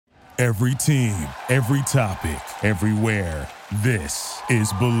Every team, every topic, everywhere. This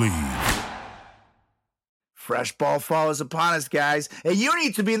is Believe. Fresh ball fall is upon us, guys, and you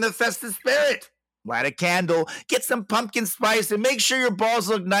need to be in the festive spirit. Light a candle, get some pumpkin spice, and make sure your balls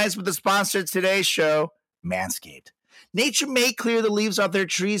look nice with the sponsor of today's show, Manscaped. Nature may clear the leaves off their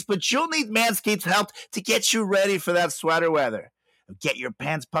trees, but you'll need Manscaped's help to get you ready for that sweater weather. Get your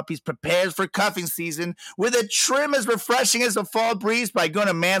pants puppies prepared for cuffing season with a trim as refreshing as a fall breeze by going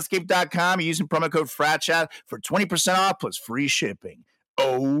to manscaped.com and using promo code FRATCHAT for 20% off plus free shipping.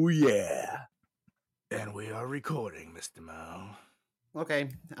 Oh, yeah. And we are recording, Mr. Mo. Okay,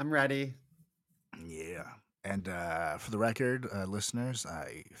 I'm ready. Yeah. And for the record, listeners,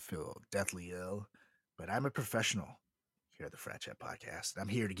 I feel deathly ill, but I'm a professional here at the Frat Chat Podcast. I'm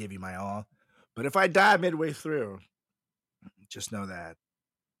here to give you my all. But if I die midway through, just know that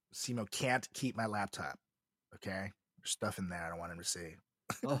Simo can't keep my laptop. Okay? There's stuff in there I don't want him to see.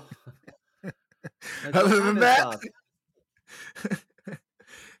 Oh. Other than that,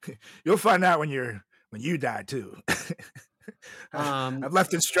 you'll find out when you die too. I've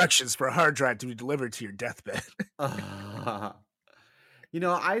left instructions for a hard drive to be delivered to your deathbed. I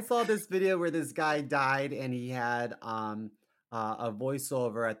saw this video where this guy died and he had a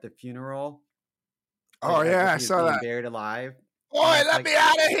voiceover at the funeral. Oh yeah, I saw that. Buried alive. Boy, let me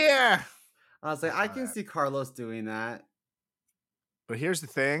out of here. I was like, I can see Carlos doing that. But here's the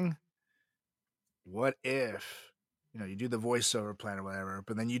thing. What if, you do the voiceover plan or whatever,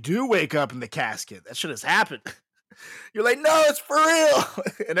 but then you do wake up in the casket? That shit has happened. You're like, no, it's for real.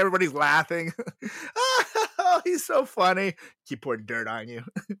 And everybody's laughing. Oh, he's so funny. Keep pouring dirt on you.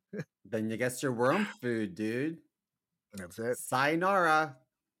 Then you guess your worm food, dude. That's it. Sayonara.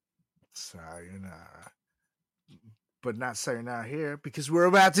 Sayonara. But not sayonara here because we're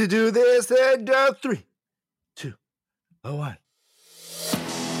about to do this. And 3, 2, 1.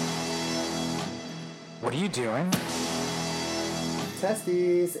 What are you doing?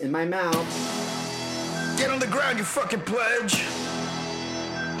 Testes in my mouth. Get on the ground, you fucking pledge.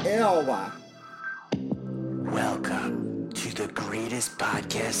 Ew. Welcome to the greatest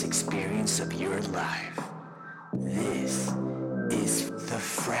podcast experience of your life. This is the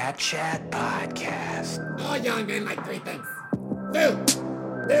Frat Chat Podcast. All young men like 3 things. Food,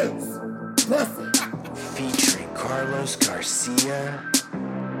 booze, pussy. Featuring Carlos Garcia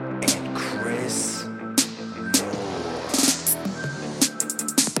and Chris Moore.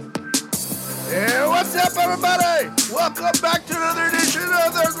 Hey, what's up, everybody? Welcome back to another edition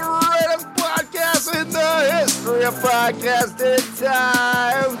of the greatest podcast in the history of podcasting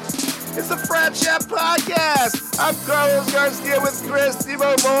time. It's the Frat Chat Podcast. I'm Carlos Garcia with Chris Moore.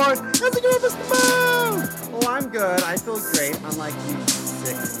 How's it going, Mr. Mo? Oh, I'm good. I feel great. Unlike you,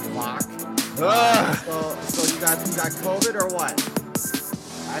 sick fuck. So you got COVID or what?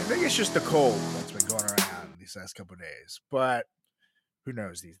 I think it's just the cold that's been going around these last couple of days, but who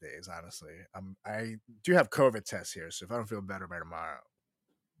knows these days, honestly. I do have COVID tests here, so if I don't feel better by tomorrow,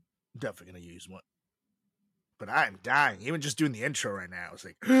 I'm definitely going to use one. But I'm dying. Even just doing the intro right now, it's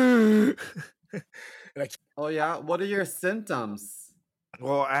like... Oh, yeah? What are your symptoms?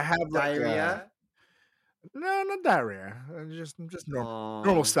 Well, I have diarrhea? No, not diarrhea. I'm just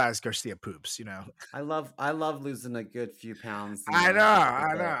normal size Garcia poops, I love losing a good few pounds. I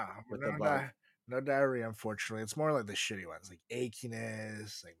know. With the bug. No diarrhea, unfortunately. It's more like the shitty ones, like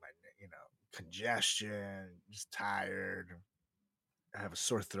achiness, like my, congestion, just tired. I have a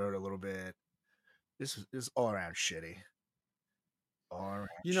sore throat a little bit. This is all around shitty.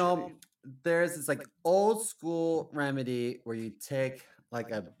 There's this like old school remedy where you take like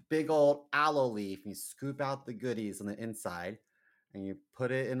a big old aloe leaf and you scoop out the goodies on the inside and you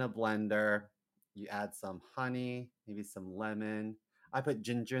put it in a blender. You add some honey, maybe some lemon. I put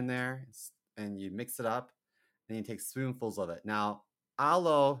ginger in there and you mix it up and you take spoonfuls of it. Now,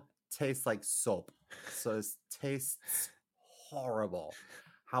 aloe tastes like soap, so it tastes horrible.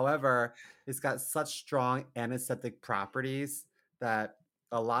 However, it's got such strong anesthetic properties that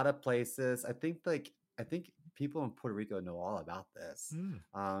a lot of places, I think people in Puerto Rico know all about this.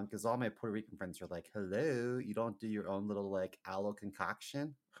 Because all my Puerto Rican friends are like, hello, you don't do your own little like aloe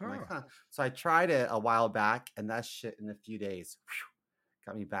concoction? I'm like, huh. So I tried it a while back and that shit in a few days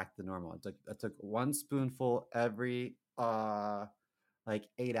got me back to normal. I took 1 spoonful every 8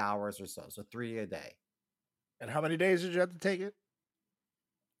 hours or so. So 3 a day. And how many days did you have to take it?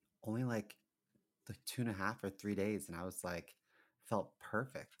 Only like 2.5 or 3 days. And I was like, felt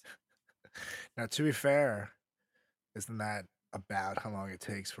perfect. Now, to be fair, isn't that about how long it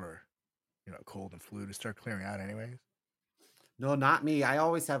takes for, cold and flu to start clearing out anyways? No, not me. I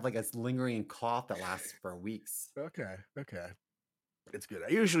always have like a lingering cough that lasts for weeks. Okay. It's good.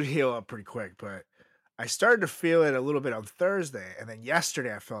 I usually heal up pretty quick, but I started to feel it a little bit on Thursday, and then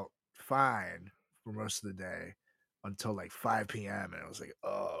yesterday I felt fine for most of the day until like 5 p.m. and I was like,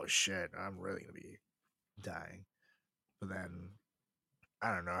 oh shit, I'm really gonna be dying. But then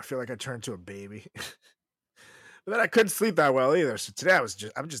I don't know. I feel like I turned to a baby. But then I couldn't sleep that well either. So today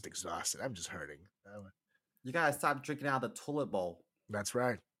I'm just exhausted. I'm just hurting. You gotta stop drinking out of the toilet bowl. That's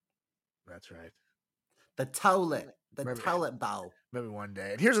right. That's right. The toilet. The Maybe- toilet bowl. Maybe one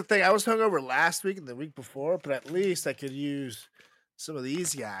day. And here's the thing: I was hungover last week and the week before, but at least I could use some of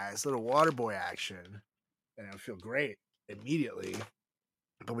these guys, little water boy action, and I would feel great immediately.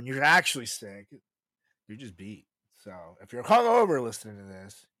 But when you're actually sick, you're just beat. So if you're hungover listening to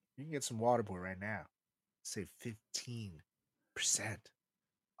this, you can get some water boy right now. Save 15%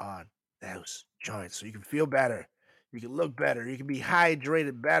 on those joints, so you can feel better, you can look better, you can be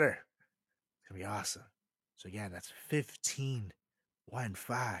hydrated better. It's gonna be awesome. So again, that's 15%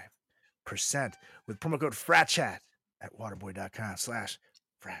 with promo code FRATCHAT at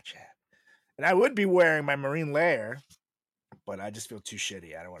waterboy.com/FRATCHAT. And I would be wearing my marine layer, but I just feel too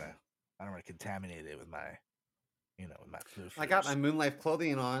shitty. I don't want to contaminate it with my, with my food. I got my Moonlife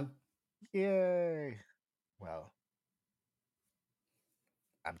clothing on. Yay. Well,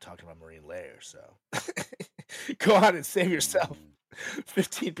 I'm talking about marine layer, so go on and save yourself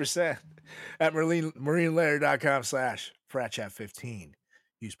 15% at marinelayer.com/FratChat15.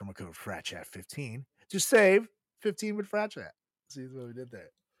 Use promo code FratChat15 to save 15 with FratChat. See what we did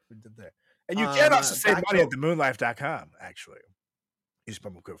there. And you can also save money at themoonlife.com, actually. Use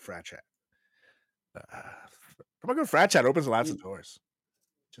promo code FratChat. Promo code FratChat opens lots of doors.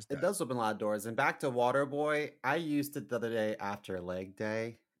 It does open a lot of doors. And back to Waterboy, I used it the other day after leg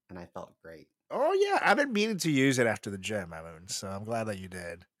day, and I felt great. Oh, yeah. I've been meaning to use it after the gym, so I'm glad that you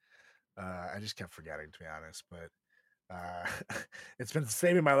did. I just kept forgetting, to be honest. But it's been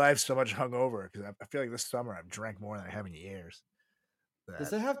saving my life so much hungover because I feel like this summer I've drank more than I have in years.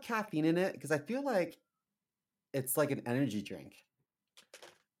 Does it have caffeine in it? Because I feel like it's like an energy drink.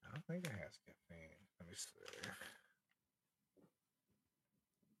 I don't think it has caffeine. Let me see.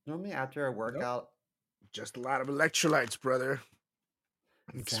 Normally after a workout. Just a lot of electrolytes, brother.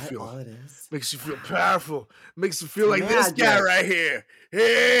 Is that all it is? Makes you feel powerful. Makes you feel like this guy right here.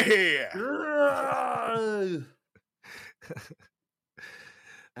 Yeah.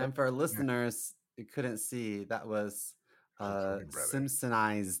 And for listeners who couldn't see, that was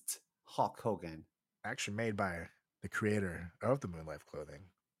Simpsonized Hulk Hogan. Actually made by the creator of the Moonlife clothing,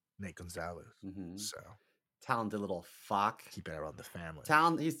 Nate Gonzalez. Mm-hmm. So talented little fuck. Keep it around the family.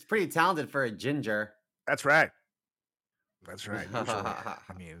 He's pretty talented for a ginger. That's right. That's right. Usually,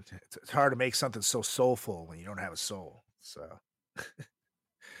 I mean, it's hard to make something so soulful when you don't have a soul. So,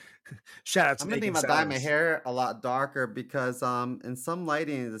 shout out to I'm thinking about dyeing my hair a lot darker because in some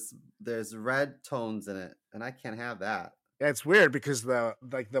lighting there's red tones in it, and I can't have that. Yeah, it's weird because the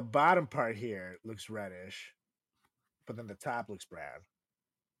bottom part here looks reddish, but then the top looks brown.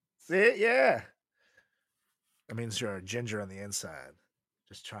 See it? Yeah. That means you're a ginger on the inside,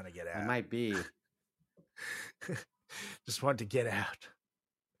 just trying to get out. It might be. Just want to get out.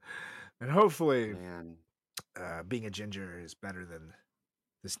 And hopefully, man, being a ginger is better than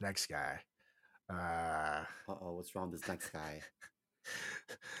this next guy. What's wrong with this next guy?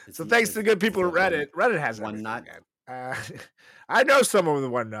 So thanks to the good people at Reddit. Reddit has one nut. I know someone with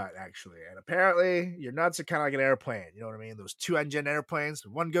one nut, actually. And apparently, your nuts are kind of like an airplane. You know what I mean? Those 2-engine airplanes.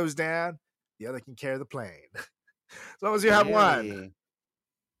 When one goes down, the other can carry the plane. As long as you have one,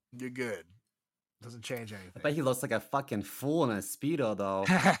 you're good. Doesn't change anything. I bet he looks like a fucking fool in a Speedo, though.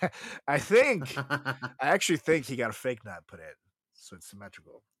 I actually think he got a fake nut put in, so it's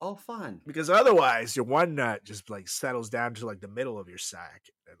symmetrical. Oh, fun. Because otherwise, your one nut just like settles down to like the middle of your sack.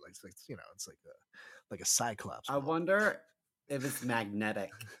 And it's like a cyclops. I wonder if it's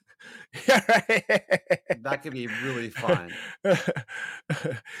magnetic. Yeah, right. That could be really fun.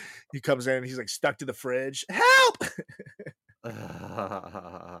 He comes in and he's like stuck to the fridge. Help!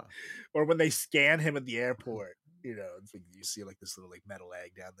 Or when they scan him at the airport, it's like you see like this little like metal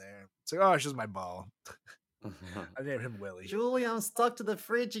egg down there. It's like, oh, it's just my ball. I named him Willie. Julie, I'm stuck to the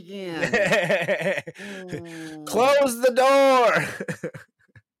fridge again. Close the door.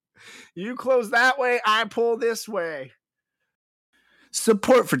 You close that way, I pull this way.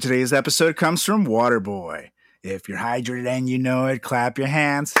 Support for today's episode comes from Waterboy. If you're hydrated and you know it, clap your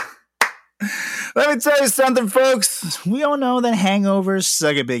hands. Let me tell you something, folks. We all know that hangovers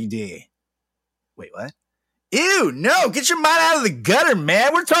suck a big D. Wait, what? Ew, no, get your mind out of the gutter,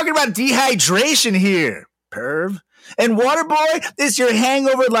 man. We're talking about dehydration here, perv. And Waterboy is your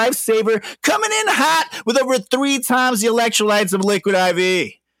hangover lifesaver, coming in hot with over 3 times the electrolytes of Liquid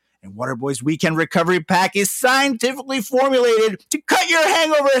IV. And Waterboy's Weekend Recovery Pack is scientifically formulated to cut your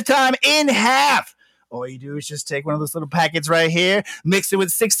hangover time in half. All you do is just take one of those little packets right here, mix it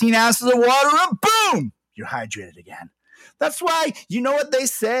with 16 ounces of water, and boom, you're hydrated again. That's why, you know what they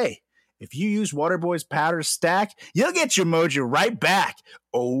say. If you use Waterboy's powder stack, you'll get your mojo right back.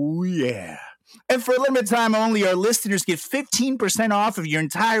 Oh, yeah. And for a limited time only, our listeners get 15% off of your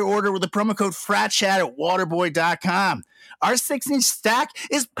entire order with the promo code FRATCHAT at waterboy.com. Our 6-inch stack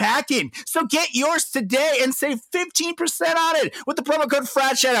is packing, so get yours today and save 15% on it with the promo code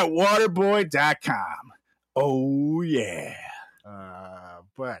FRATCHAT at waterboy.com. Oh, yeah.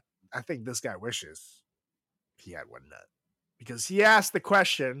 But I think this guy wishes he had one nut. Because he asked the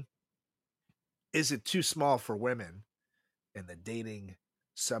question, is it too small for women in the dating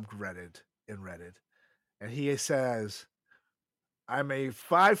subreddit in Reddit? And he says, I'm a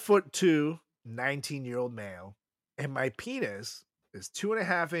 5'2", 19-year-old male, and my penis is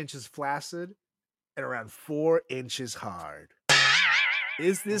 2.5 inches flaccid and around 4 inches hard.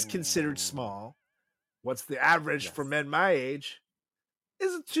 Is this considered small? What's the average for men my age?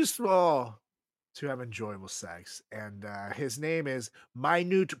 Is it too small to have enjoyable sex? And his name is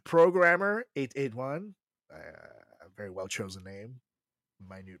Minute Programmer 881. A very well chosen name,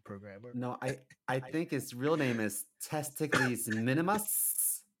 Minute Programmer. No, I think his real name is Testicles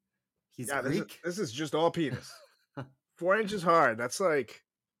Minimus. He's Greek. This is just all penis. 4 inches hard. That's like,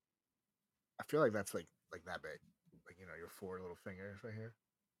 I feel like that's like that big. Like, you know, your 4 little fingers right here,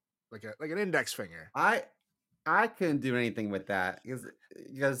 like an index finger. I couldn't do anything with that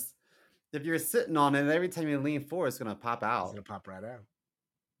because if you're sitting on it, every time you lean forward, it's gonna pop out. It's gonna pop right out.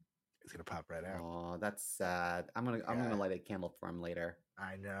 It's gonna pop right out. Oh, that's sad. I'm gonna light a candle for him later.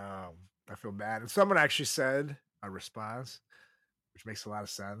 I know. I feel bad. And someone actually said a response, which makes a lot of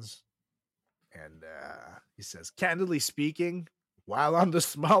sense. And he says, candidly speaking, while on the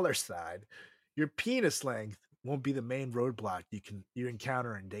smaller side, your penis length won't be the main roadblock you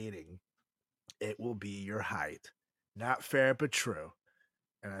encounter in dating. It will be your height. Not fair, but true.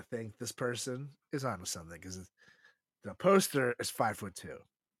 And I think this person is onto something because the poster is 5'2".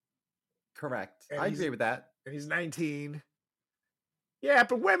 Correct. And I agree with that. And he's 19. Yeah,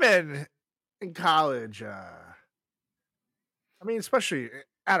 but women in college, I mean, especially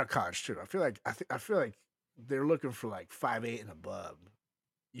out of college too. I feel like they're looking for like 5'8" and above.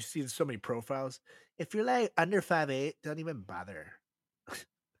 You see so many profiles. If you're like under 5'8", don't even bother.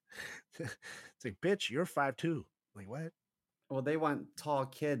 It's like, bitch, you're 5'2". Like, what? Well, they want tall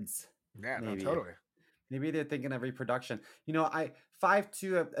kids. Yeah, maybe. No, totally. Maybe they're thinking of reproduction. You know,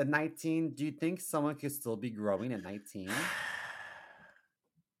 5'2" at 19. Do you think someone could still be growing at 19?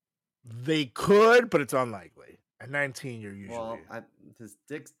 They could, but it's unlikely. At 19, you're usually his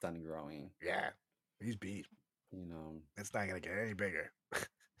dick's done growing. Yeah, he's beat. You know, it's not gonna get any bigger.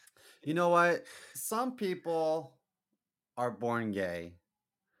 You know what? Some people are born gay.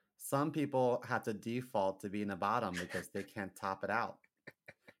 Some people have to default to being a bottom because they can't top it out.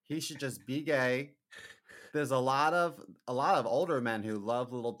 He should just be gay. There's a lot of older men who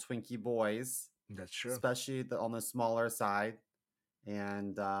love little Twinkie boys. That's true, especially on the smaller side.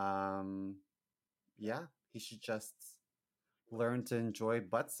 And yeah, he should just learn to enjoy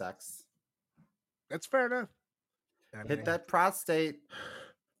butt sex. That's fair enough. Hit that prostate.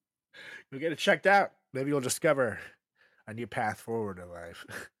 Go get it checked out. Maybe you'll discover a new path forward in life.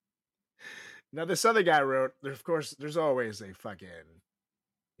 Now, this other guy wrote, of course, there's always a fucking,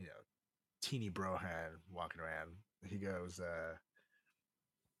 you know, teeny brohan walking around. He goes,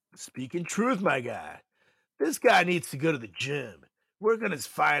 speaking truth, my guy. This guy needs to go to the gym, work on his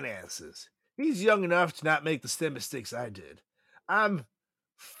finances. He's young enough to not make the same mistakes I did. I'm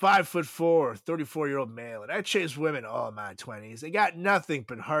 5'4", 34-year-old male, and I chased women all in my 20s. They got nothing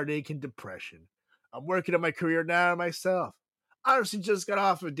but heartache and depression. I'm working on my career now myself. Honestly, just got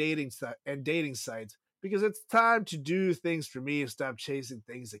off of dating sites because it's time to do things for me and stop chasing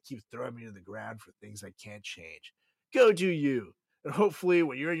things that keep throwing me to the ground for things I can't change. Go do you. And hopefully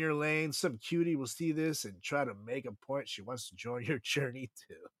when you're in your lane, some cutie will see this and try to make a point she wants to join your journey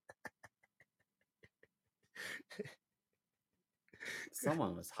too.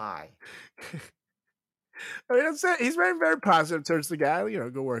 Someone was high. I mean, that's it. He's very, very positive towards the guy. You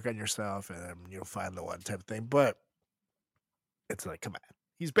know, go work on yourself and then you'll find the one type of thing. But it's like, come on.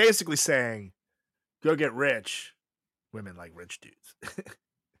 He's basically saying, go get rich. Women like rich dudes.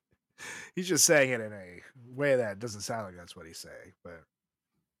 He's just saying it in a way that doesn't sound like that's what he's saying. But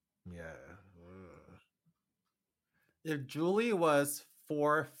yeah. If Julie was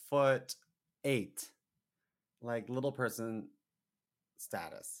 4'8", like little person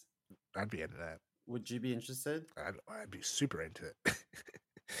status. I'd be into that. Would you be interested? I'd be super into it.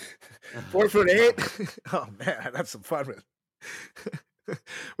 4'8". Oh man, I'd have some fun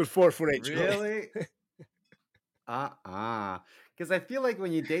with 4'8". Really? Because I feel like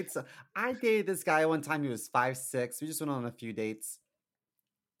when you date, I dated this guy one time. He was 5'6". We just went on a few dates,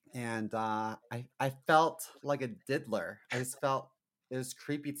 and I felt like a diddler. I just felt it was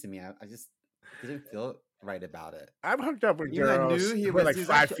creepy to me. I just didn't feel right about it. I've hooked up with Even though I girls knew he who are was, like he was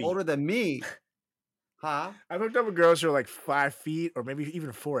 5 actually feet. older than me. Huh? I've hooked up with girls who are like 5 feet or maybe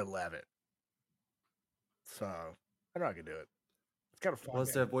even 4'11". So I know I can do it. It's kind of fun.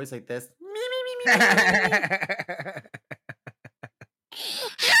 Was their voice like this?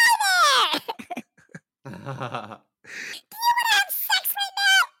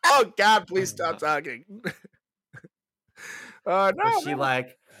 Oh God, please stop talking. No.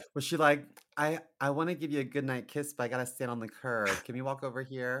 Was she like, I want to give you a goodnight kiss, but I gotta stand on the curb. Can we walk over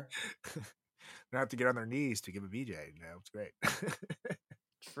here? They have to get on their knees to give a BJ. It's great.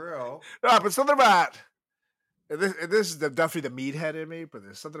 True. No, but something about this is definitely the meathead in me, but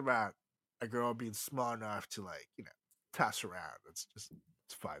there's something about a girl being small enough to toss around. It's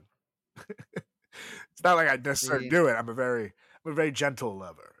fun. It's not like I necessarily do it. I'm a very gentle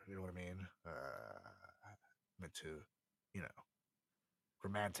lover. You know what I mean? I'm into,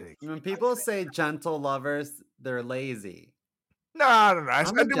 romantic. When people say gentle lovers, they're lazy. No. I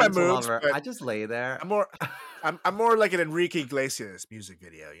do my moves. I just lay there. I'm more like an Enrique Iglesias music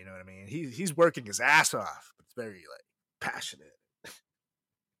video. You know what I mean? He's working his ass off, but it's very passionate.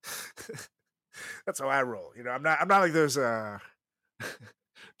 That's how I roll. I'm not like those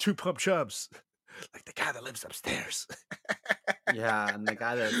 2 pump chubs, like the guy that lives upstairs. Yeah, and the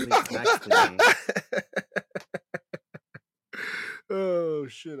guy that sleeps next to me. Oh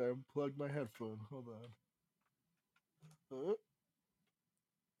shit! I unplugged my headphone. Hold on.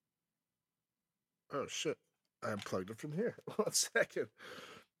 Oh shit! I unplugged it from here. 1 second.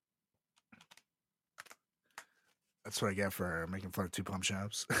 That's what I get for making fun of 2 pump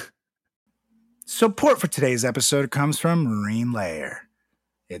shops. Support for today's episode comes from Marine Layer.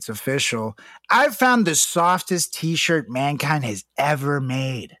 It's official. I've found the softest t-shirt mankind has ever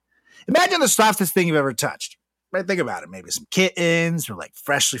made. Imagine the softest thing you've ever touched. Right? Think about it. Maybe some kittens or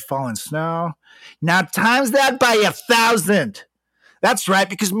freshly fallen snow. Now times that by 1,000. That's right,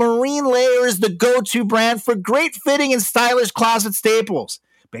 because Marine Layer is the go-to brand for great fitting and stylish closet staples.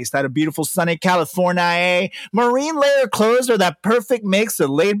 Based out of beautiful sunny California, Marine Layer clothes are that perfect mix of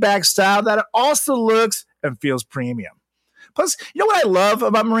laid-back style that also looks and feels premium. Plus, you know what I love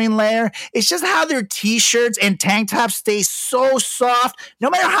about Marine Layer? It's just how their t-shirts and tank tops stay so soft no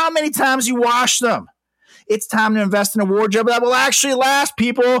matter how many times you wash them. It's time to invest in a wardrobe that will actually last,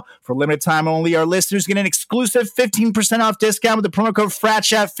 people. For limited time only, our listeners get an exclusive 15% off discount with the promo code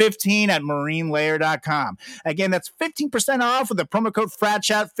FRATCHAT15 at marinelayer.com. Again, that's 15% off with the promo code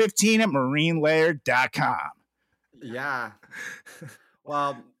FRATCHAT15 at marinelayer.com. Yeah.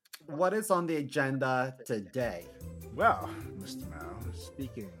 Well, what is on the agenda today? Well, Mr. Mao,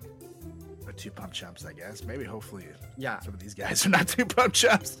 speaking of 2 pump chumps, I guess, maybe hopefully some of these guys are not 2 pump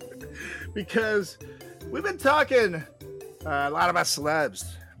chumps, because we've been talking a lot about celebs.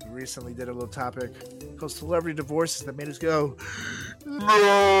 We recently did a little topic called celebrity divorces that made us go, no!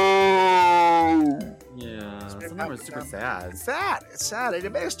 Yeah, some of them are super sad. It's sad. And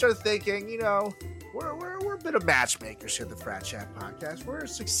it made us start thinking, we're a bit of matchmakers here at the Frat Chat Podcast. We're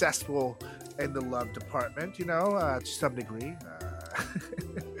successful in the love department, to some degree.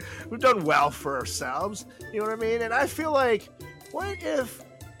 We've done well for ourselves, you know what I mean? And I feel like, what if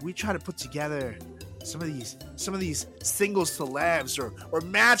we try to put together some of these single celebs or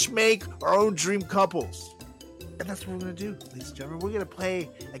match make our own dream couples? And that's what we're gonna do, ladies and gentlemen. We're gonna play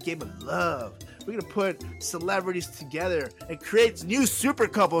a game of love. We're gonna put celebrities together and create new super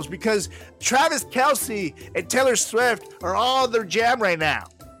couples, because Travis Kelce and Taylor Swift are all their jam right now.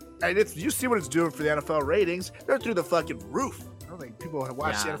 And you see what it's doing for the NFL ratings. They're through the fucking roof. I don't think people have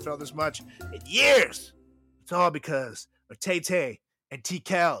watched the NFL this much in years. It's all because of Tay-Tay and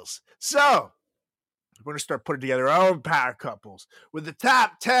T-Kells. So we're going to start putting together our own power couples with the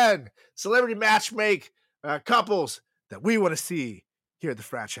top 10 celebrity matchmake couples that we want to see here at the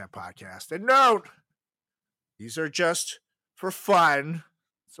Frat Chat Podcast. And note, these are just for fun.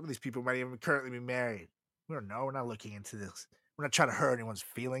 Some of these people might even currently be married. We don't know. We're not looking into this. We're not trying to hurt anyone's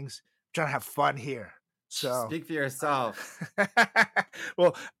feelings. We're trying to have fun here. So speak for yourself.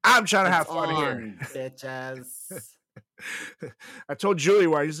 Well, I'm trying to have fun here, bitches. I told Julie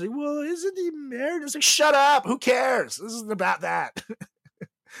why. He's like, well, isn't he married? I was like, shut up. Who cares? This isn't about that.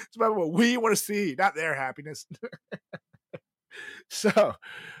 It's about what we want to see, not their happiness. So,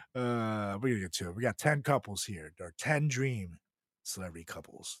 we're gonna get to it. We got 10 couples here. There are 10 dream celebrity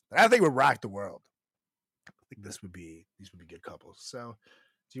couples that I think would rock the world. I think these would be good couples. So,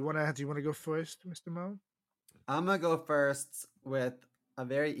 do you wanna go first, Mr. Mo? I'm gonna go first with a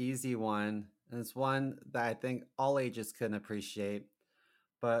very easy one, and it's one that I think all ages can appreciate.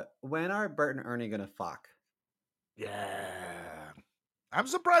 But when are Bert and Ernie gonna fuck? Yeah, I'm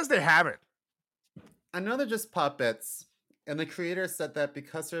surprised they haven't. I know they're just puppets, and the creator said that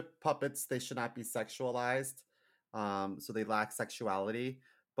because they're puppets, they should not be sexualized, so they lack sexuality.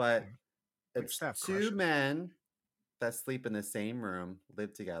 But Like it's Steph two crushes. men that sleep in the same room,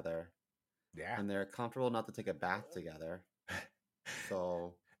 live together, Yeah, and they're comfortable enough to take a bath together.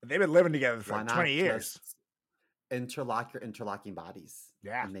 So they've been living together for why like not 20 years. just interlock your interlocking bodies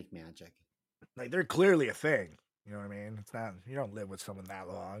Yeah, and make magic? like they're clearly a thing. You know what I mean? It's not, you don't live with someone that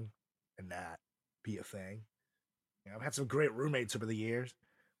long and not be a thing. You know, I've had some great roommates over the years,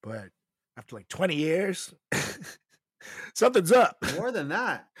 but after like 20 years, something's up. More than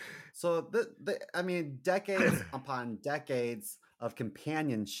that. So I mean, decades upon decades of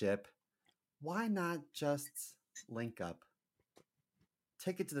companionship. Why not just link up?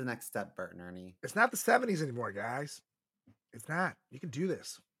 Take it to the next step, Bert and Ernie. It's not the 70s anymore, guys. It's not. You can do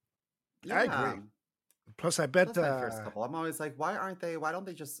this. I agree. Plus, I bet That's my first couple. I'm always like, why don't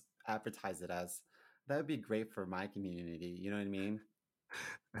they just advertise it as that would be great for my community? You know what I mean?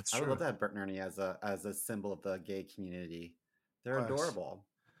 that's I true. would love to have Bert and Ernie as a symbol of the gay community. They're Plus- adorable.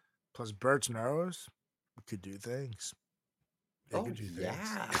 Plus, Bert's nose could do things. They Oh could do things.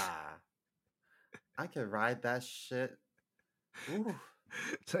 yeah. I could ride that shit. Ooh.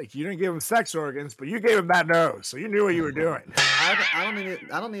 It's like you didn't give him sex organs, but you gave him that nose, so you knew what you were doing. I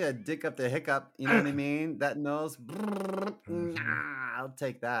don't need a dick up the hiccup. You know what I mean? That nose. I'll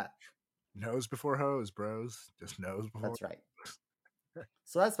take that. Nose before hose, bros. Just nose before. That's right.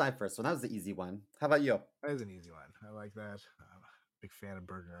 So that's my first one. That was the easy one. How about you? That is an easy one. I like that. I'm a big fan of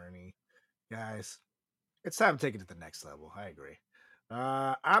Bert and Ernie. Guys, it's time to take it to the next level. I agree.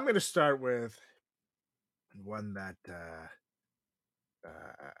 I'm going to start with one that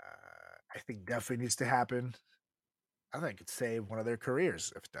I think definitely needs to happen. I think it could save one of their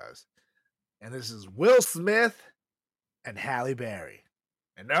careers if it does. And this is Will Smith and Halle Berry.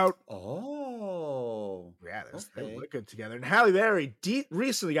 And note, yeah, they okay. look good together. And Halle Berry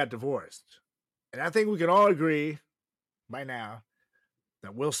recently got divorced. And I think we can all agree by now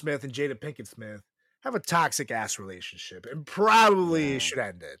that Will Smith and Jada Pinkett Smith have a toxic ass relationship and probably should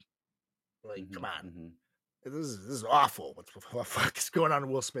end it. Like, come on. This is awful. What the fuck is going on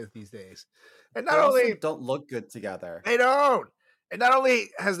with Will Smith these days? And not They also only don't look good together. they don't. And not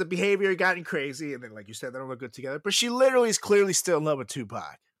only has the behavior gotten crazy, and then like you said, they don't look good together, but she literally is clearly still in love with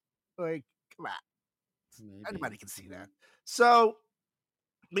Tupac. Like, come on. Maybe. Anybody can see that. So,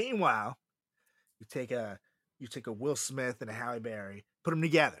 meanwhile, you take a Will Smith and a Halle Berry, put them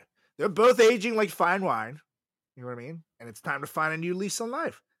together. They're both aging like fine wine. You know what I mean? And it's time to find a new lease on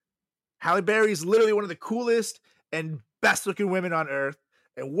life. Halle Berry is literally one of the coolest and best looking women on earth.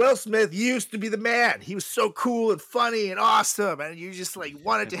 And Will Smith used to be the man. He was so cool and funny and awesome. And you just like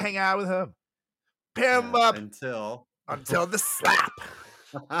wanted to hang out with him. Pair him up until the slap.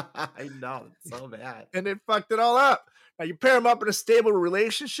 I know, it's so bad. And it fucked it all up. Now you pair him up in a stable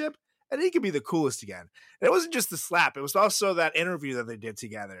relationship, and he could be the coolest again. And it wasn't just the slap; it was also that interview that they did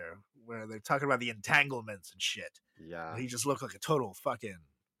together, where they're talking about the entanglements and shit. Yeah, And he just looked like a total fucking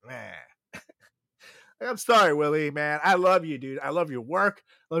man. I'm sorry, Willie, man. I love you, dude. I love your work.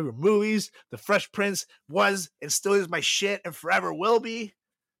 I love your movies. The Fresh Prince was and still is my shit, and forever will be.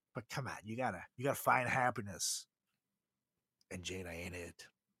 But come on, you gotta find happiness. And Jada ain't it.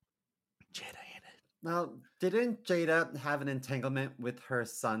 Now, didn't Jada have an entanglement with her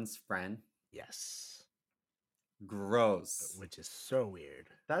son's friend? Yes. Gross. Which is so weird.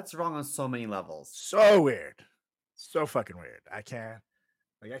 That's wrong on so many levels. So weird. So fucking weird. I can't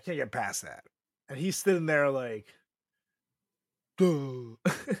get past that. And he's sitting there like, duh.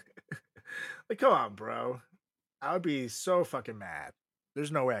 Like, come on, bro. I would be so fucking mad.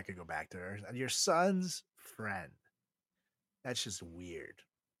 There's no way I could go back to her. And your son's friend. That's just weird.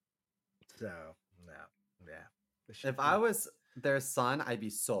 So, no. Yeah. If I was their son, I'd be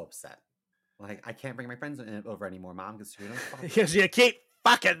so upset. Like, I can't bring my friends over anymore, Mom, because you don't. Because you keep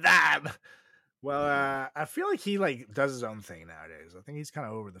fucking them. Well, I feel like he like does his own thing nowadays. I think he's kind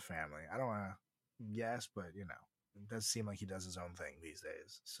of over the family. I don't want to guess, but you know, it does seem like he does his own thing these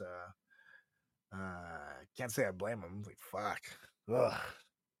days. So, can't say I blame him. Like, fuck. Ugh.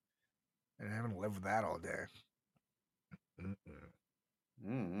 And having to live with that all day.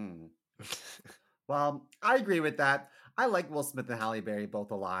 Mm. Well, I agree with that. I like Will Smith and Halle Berry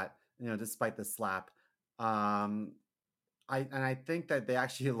both a lot, despite the slap. Um, I think that they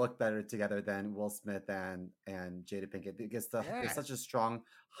actually look better together than Will Smith and Jada Pinkett because there's Yeah. such a strong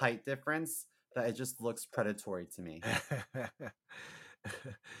height difference that it just looks predatory to me.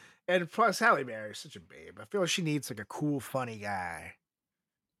 And plus, Halle Berry is such a babe. I feel like she needs like a cool, funny guy.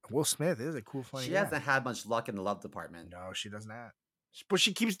 Will Smith is a cool, funny She guy. hasn't had much luck in the love department. No, she does not. But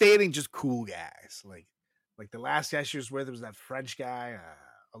she keeps dating just cool guys. Like the last guy she was with was that French guy,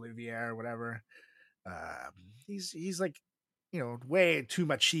 Olivier or whatever. He's like, way too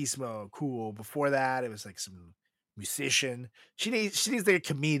machismo cool. Before that, it was like some musician. She needs like a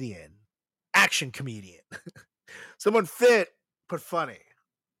comedian, action comedian, someone fit but funny.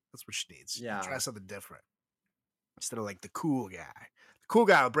 That's what she needs. Yeah. Try something different instead of like the cool guy. The cool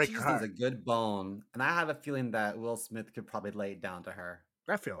guy will break She your just needs heart. a good bone, and I have a feeling that Will Smith could probably lay it down to her.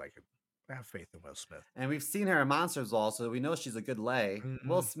 I feel like it. I have faith in Will Smith. And we've seen her in Monsters Ball, so we know she's a good lay.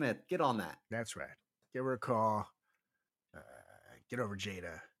 Will Smith, get on that. That's right. Give her a call. Get over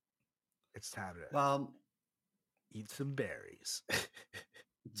Jada. It's time to eat some berries.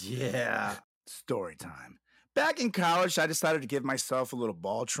 Yeah. Story time. Back in college, I decided to give myself a little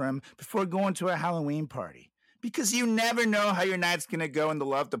ball trim before going to a Halloween party. Because you never know how your night's going to go in the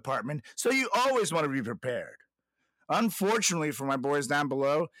love department, so you always want to be prepared. Unfortunately for my boys down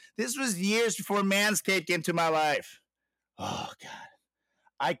below, this was years before Manscaped came into my life. Oh, God.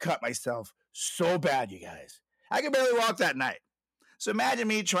 I cut myself so bad, you guys. I could barely walk that night. So imagine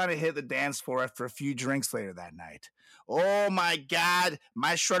me trying to hit the dance floor after a few drinks later that night. Oh, my God.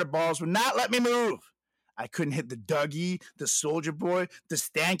 My shredded balls would not let me move. I couldn't hit the Dougie, the Soldier Boy, the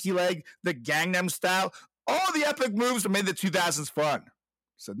Stanky Leg, the Gangnam Style, all the epic moves that made the 2000s fun.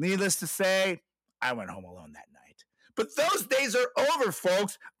 So needless to say, I went home alone that night. But those days are over,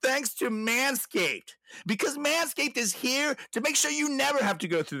 folks, thanks to Manscaped. Because Manscaped is here to make sure you never have to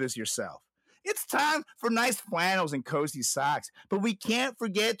go through this yourself. It's time for nice flannels and cozy socks, but we can't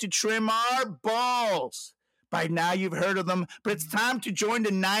forget to trim our balls. By now you've heard of them, but it's time to join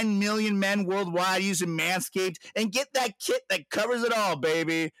the 9 million men worldwide using Manscaped and get that kit that covers it all,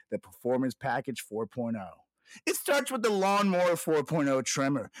 baby. The Performance Package 4.0. It starts with the Lawnmower 4.0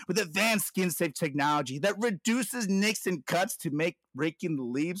 trimmer with advanced skin-safe technology that reduces nicks and cuts to make raking the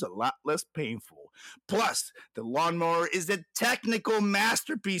leaves a lot less painful. Plus, the Lawnmower is a technical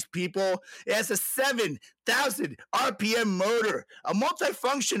masterpiece, people. It has a 7,000 RPM motor, a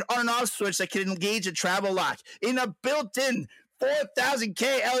multifunction on-off switch that can engage a travel lock, and a built-in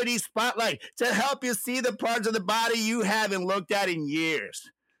 4,000K LED spotlight to help you see the parts of the body you haven't looked at in years.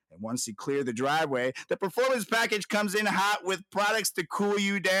 And once you clear the driveway, the Performance Package comes in hot with products to cool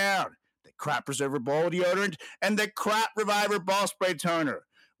you down. The Crop Preserver Ball Deodorant and the Crop Reviver Ball Spray Toner.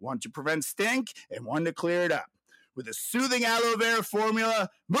 One to prevent stink and one to clear it up. With a soothing aloe vera formula,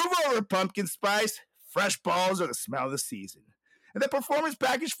 move over pumpkin spice. Fresh balls are the smell of the season. And the Performance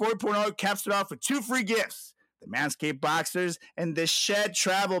Package 4.0 caps it off with 2 free gifts. The Manscaped Boxers and the Shed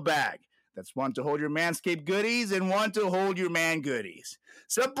Travel Bag. That's one to hold your Manscaped goodies and one to hold your man goodies.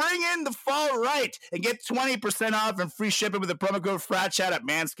 So bring in the fall right and get 20% off and free shipping with the promo code FRATCHAT at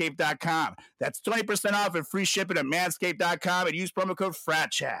manscaped.com. That's 20% off and free shipping at manscaped.com and use promo code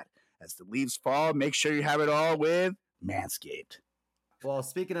FRATCHAT. As the leaves fall, make sure you have it all with Manscaped. Well,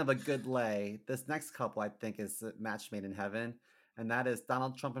 speaking of a good lay, this next couple I think is a match made in heaven, and that is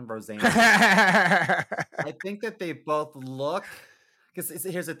Donald Trump and Roseanne. I think that they both look... Because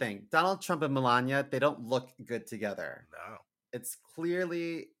here's the thing. Donald Trump and Melania, they don't look good together. No. It's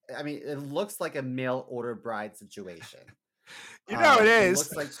clearly, it looks like a mail order bride situation. It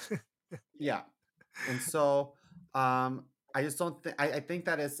is. It looks like, yeah. And so I just don't think, I think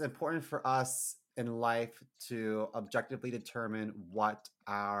that it's important for us in life to objectively determine what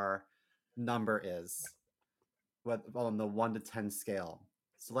our number is on the 1 to 10 scale.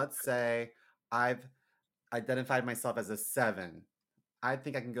 So let's say I've identified myself as a 7. I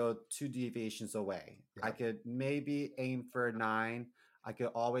think I can go 2 deviations away. Yeah. I could maybe aim for a 9. I could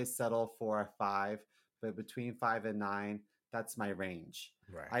always settle for a 5, but between 5 and 9, that's my range.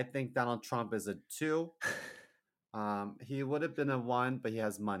 Right. I think Donald Trump is a 2. He would have been a 1, but he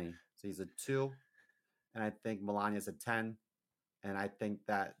has money. So he's a 2. And I think Melania's a 10. And I think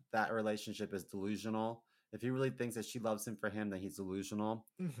that relationship is delusional. If he really thinks that she loves him for him, then he's delusional.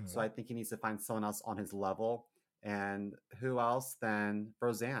 Mm-hmm. So I think he needs to find someone else on his level. And who else than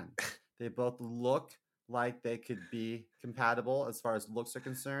Roseanne? They both look like they could be compatible as far as looks are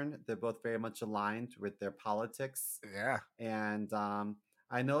concerned. They're both very much aligned with their politics. Yeah. And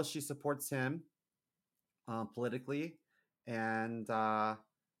I know she supports him politically. and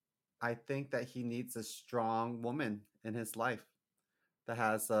I think that he needs a strong woman in his life that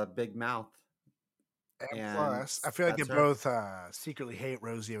has a big mouth, And and plus, I feel like they that's her. both secretly hate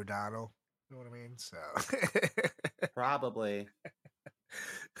Rosie O'Donnell. You know what I mean? So Probably.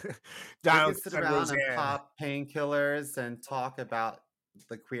 They Donald could sit and around and Roseanne. pop painkillers and talk about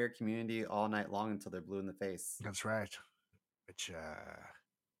the queer community all night long until they're blue in the face. That's right. Which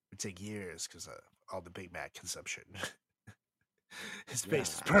would take years because of all the Big Mac consumption. His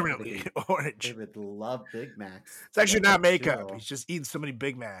face is Yeah, permanently they orange. would love Big Macs. It's actually not makeup. too. He's just eating so many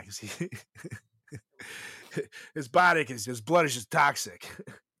Big Macs. His body, his blood is just toxic.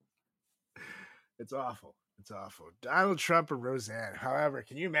 It's awful. It's awful. Donald Trump and Roseanne. However,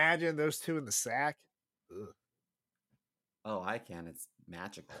 can you imagine those two in the sack? Ugh. Oh, I can. It's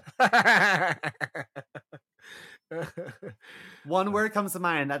magical. One word comes to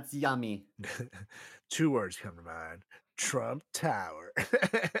mind. That's yummy. 2 words come to mind. Trump Tower.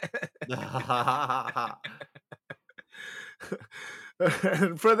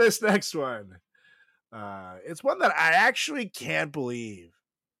 And for this next one, it's one that I actually can't believe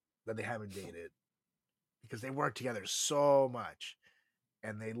that they haven't dated because they work together so much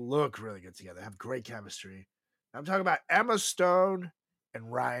and they look really good together, have great chemistry. I'm talking about Emma Stone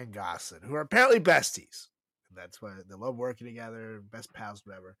and Ryan Gosling, who are apparently besties. And that's why they love working together, best pals,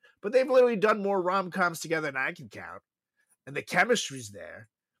 whatever. But they've literally done more rom-coms together than I can count. And the chemistry's there.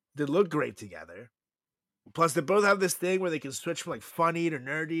 They look great together. Plus, they both have this thing where they can switch from like funny to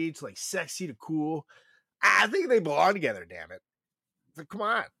nerdy to like sexy to cool. I think they belong together, damn it. Like, come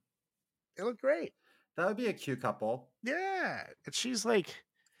on. They look great. That would be a cute couple. Yeah. And she's like,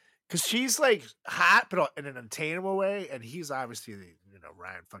 because she's like hot, but in an attainable way. And he's obviously,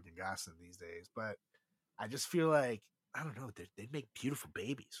 Ryan fucking Gosling these days. But I just feel like, I don't know, they'd make beautiful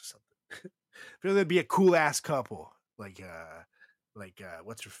babies or something. I feel they'd be a cool ass couple. Like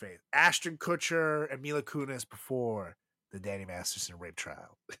what's her face? Ashton Kutcher and Mila Kunis before the Danny Masterson rape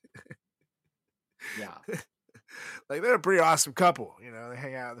trial. Yeah. Like they're a pretty awesome couple. They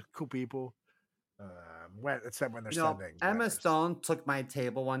hang out with cool people. Except when they're sending Emma letters. Stone took my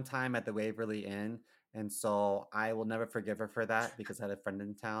table one time at the Waverly Inn, and so I will never forgive her for that because I had a friend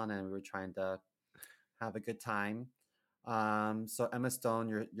in town and we were trying to have a good time. So Emma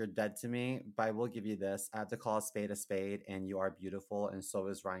Stone, you're dead to me, but I will give you this. I have to call a spade, and you are beautiful, and so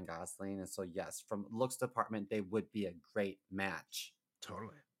is Ryan Gosling. And so yes, from looks department, they would be a great match.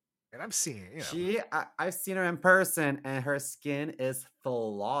 Totally. And I'm seeing, I've seen her in person, and her skin is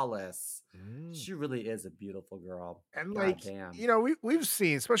flawless. Mm. She really is a beautiful girl. And God like, damn. we've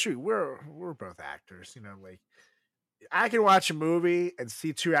seen, especially we're both actors, like I can watch a movie and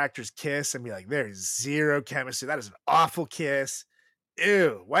see 2 actors kiss and be like, there is zero chemistry. That is an awful kiss.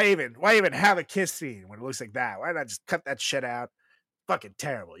 Ew. Why even have a kiss scene when it looks like that? Why not just cut that shit out? Fucking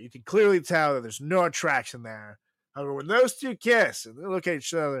terrible. You can clearly tell that there's no attraction there. However, when those 2 kiss and they look at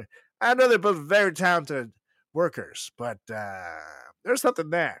each other, I know they're both very talented workers, but there's something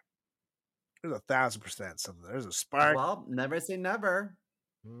there. There's 1,000% something. There's a spark. Well, never say never.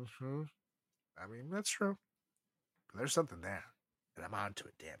 Mm-hmm. I mean, that's true. But there's something there. And I'm onto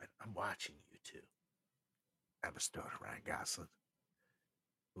it, damn it. I'm watching you 2. Emma Stone and Ryan Gosling.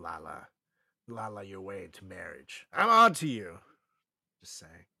 Lala your way into marriage. I'm onto you. Just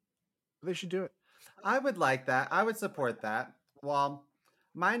saying. They should do it. I would like that. I would support that. Well,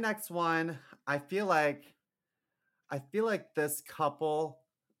 my next one, I feel like this couple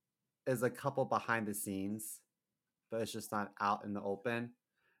is a couple behind the scenes, but it's just not out in the open.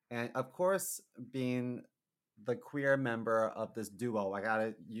 And of course, being the queer member of this duo, I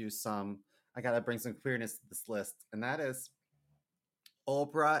gotta bring some queerness to this list, and that is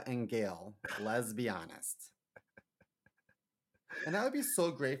Oprah and Gail. Let's be honest. And that would be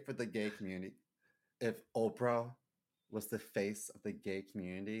so great for the gay community if Oprah was the face of the gay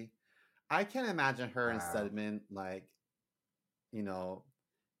community. I can't imagine her and Stedman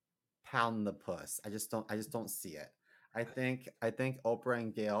pound the puss. I just don't see it. I think Oprah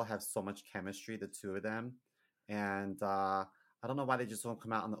and Gail have so much chemistry, the 2 of them, and I don't know why they just won't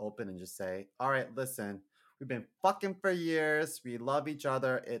come out in the open and just say, "All right, listen, we've been fucking for years. We love each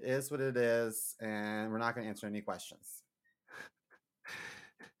other. It is what it is, and we're not going to answer any questions."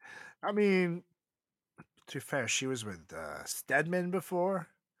 I mean, to be fair, she was with Stedman before.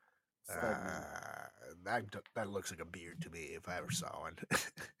 That looks like a beard to me if I ever saw one.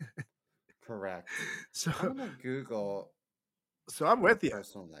 Correct. So I'm gonna Google. So I'm with you.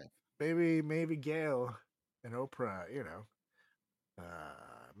 Personal life. Maybe Gail and Oprah.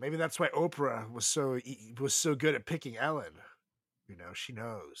 Maybe that's why Oprah was so good at picking Ellen. She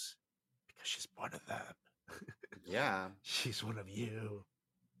knows because she's one of them. Yeah. She's one of you.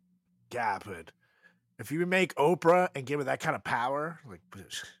 God, but if you make Oprah and give her that kind of power, like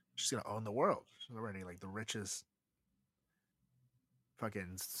she's gonna own the world. She's already like the richest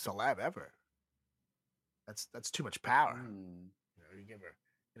fucking celeb ever. That's too much power. Mm, You know,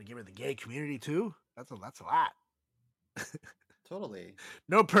 gonna give her the gay community too. That's a lot. totally.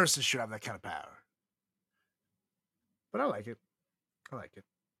 No person should have that kind of power. But I like it.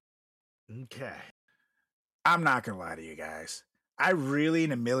 Okay. I'm not gonna lie to you guys. I really,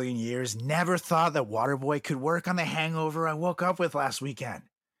 in a million years, never thought that Waterboy could work on the hangover I woke up with last weekend.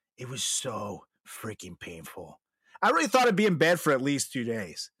 It was so freaking painful. I really thought I'd be in bed for at least 2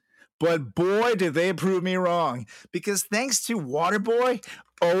 days. But boy, did they prove me wrong. Because thanks to Waterboy,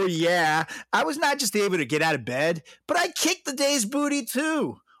 oh yeah, I was not just able to get out of bed, but I kicked the day's booty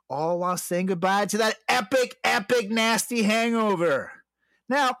too. All while saying goodbye to that epic, nasty hangover.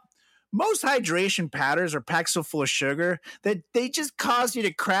 Now, most hydration powders are packed so full of sugar that they just cause you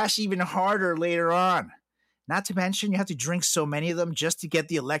to crash even harder later on. Not to mention, you have to drink so many of them just to get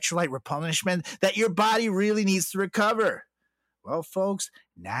the electrolyte replenishment that your body really needs to recover. Well, folks,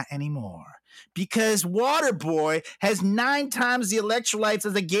 not anymore. Because Waterboy has 9 times the electrolytes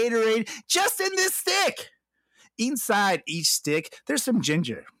as a Gatorade just in this stick. Inside each stick, there's some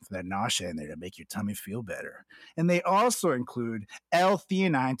ginger for that nausea in there to make your tummy feel better. And they also include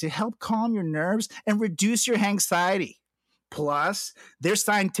L-theanine to help calm your nerves and reduce your anxiety. Plus, their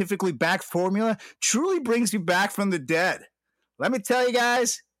scientifically backed formula truly brings you back from the dead. Let me tell you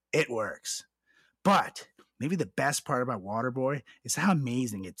guys, it works. But maybe the best part about Waterboy is how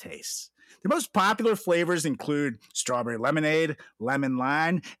amazing it tastes. Their most popular flavors include strawberry lemonade, lemon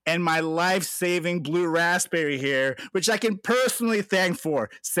lime, and my life-saving blue raspberry here, which I can personally thank for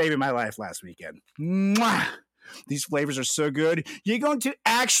saving my life last weekend. Mwah! These flavors are so good, you're going to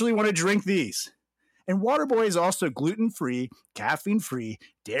actually want to drink these. And Waterboy is also gluten-free, caffeine-free,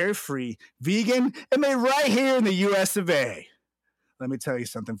 dairy-free, vegan, and made right here in the US of A. Let me tell you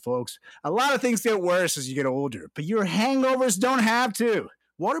something, folks. A lot of things get worse as you get older, but your hangovers don't have to.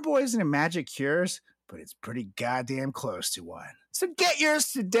 Waterboy isn't a magic cures, but it's pretty goddamn close to one. So get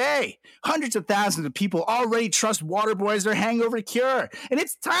yours today. Hundreds of thousands of people already trust Waterboy as their hangover cure. And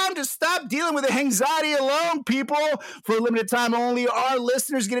it's time to stop dealing with the anxiety alone, people. For a limited time only, our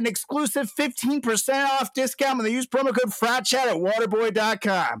listeners get an exclusive 15% off discount when they use promo code FRATCHAT at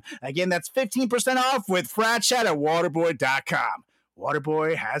waterboy.com. Again, that's 15% off with FRATCHAT at waterboy.com.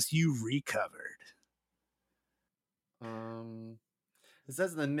 Waterboy has you recovered. It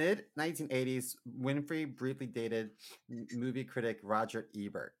says in the mid 1980s, Winfrey briefly dated movie critic Roger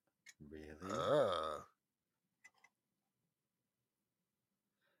Ebert. Really?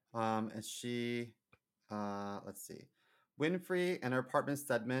 And she, let's see. Winfrey and her partner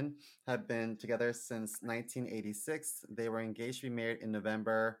Stedman had been together since 1986. They were engaged to be married in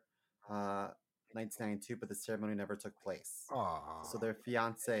November 1992, but the ceremony never took place. Aww. So they're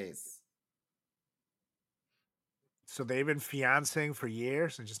fiancés. So they've been fiancing for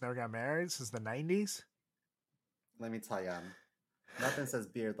years and just never got married since the 90s? Let me tell you, nothing says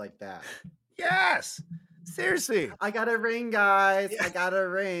beard like that. Yes! Seriously. I got a ring, guys. Yeah. I got a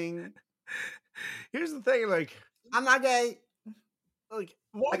ring. Here's the thing, like... I'm not gay. Like,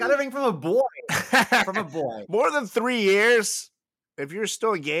 I got a ring from a boy. From a boy. More than 3 years. If you're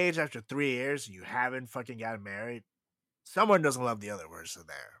still engaged after 3 years and you haven't fucking gotten married, someone doesn't love the other person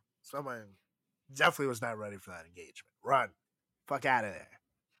there. Someone definitely was not ready for that engagement. Run. Fuck out of there.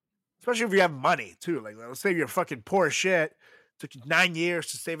 Especially if you have money, too. Like, let's say you're fucking poor as shit. Took you 9 years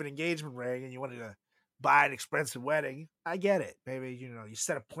to save an engagement ring and you wanted to buy an expensive wedding. I get it. Maybe, you know, you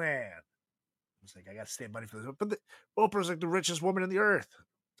set a plan. It's like, I got to save money for this. But Oprah's like the richest woman in the earth.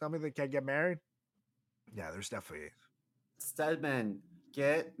 Tell me they can't get married? Yeah, there's definitely... Stedman,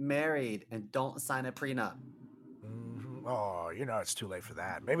 get married and don't sign a prenup. Mm-hmm. Oh, you know it's too late for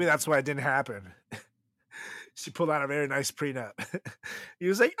that. Maybe that's why it didn't happen. She pulled out a very nice prenup. He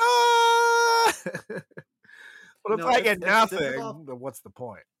was like, ah! But if I get nothing, then what's the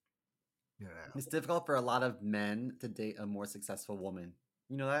point? You know? It's difficult for a lot of men to date a more successful woman.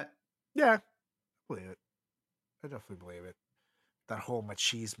 You know that? Yeah, I believe it. I definitely believe it. That whole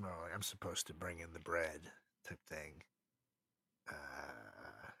machismo, I'm supposed to bring in the bread type thing,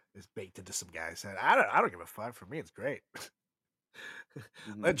 is baked into some guy's head. I don't give a fuck. For me, it's great.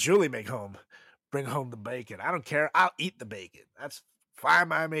 Mm-hmm. Let Julie bring home the bacon. I don't care. I'll eat the bacon. That's fine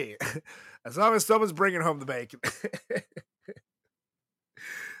by me. As long as someone's bringing home the bacon,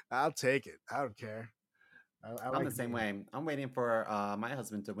 I'll take it. I don't care. I'm the same way. I'm waiting for my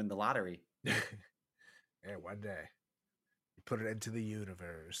husband to win the lottery. Yeah, one day. You put it into the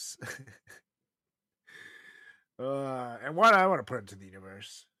universe. And one I want to put into the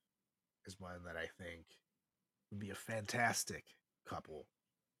universe is one that I think would be a fantastic couple.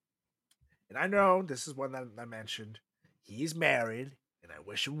 And I know this is one that I mentioned. He's married, and I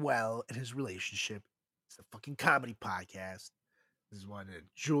wish him well in his relationship. It's a fucking comedy podcast. This is one that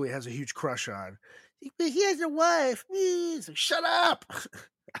Julie has a huge crush on. He has a wife. So shut up.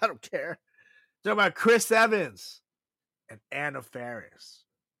 I don't care. Talking about Chris Evans and Anna Faris.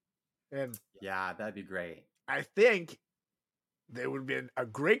 And Yeah, that'd be great. I think they would have been a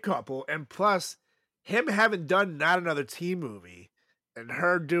great couple. And plus, him having done Not Another Teen Movie and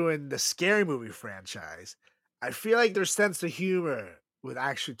her doing the Scary Movie franchise, I feel like their sense of humor would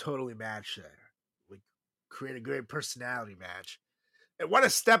actually totally match there. Would create a great personality match. And what a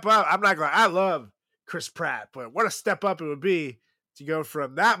step up. I love Chris Pratt, but what a step up it would be to go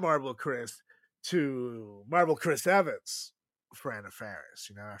from that Marvel Chris to Marvel Chris Evans for Anna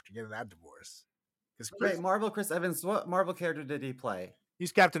Faris, after getting that divorce. Wait, Marvel Chris Evans, what Marvel character did he play?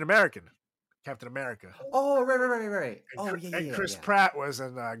 He's Captain America. Oh, right. And Chris Pratt was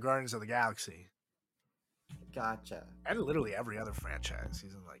in Guardians of the Galaxy. Gotcha. And literally every other franchise.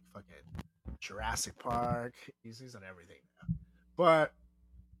 He's in like fucking Jurassic Park. He's in everything now. But,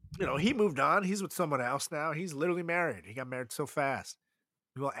 he moved on. He's with someone else now. He's literally married. He got married so fast.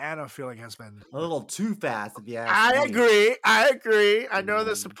 Well, Anna, I feel like has been a little too fast, if you ask I me. agree. I know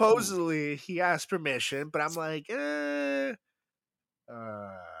that supposedly he asked permission, but I'm like, it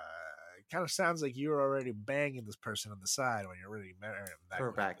kind of sounds like you're already banging this person on the side when you're already marrying him.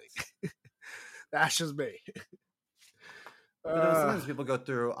 Correct. That's just me. Sometimes people go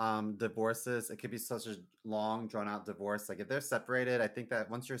through divorces. It could be such a long, drawn-out divorce. Like if they're separated, I think that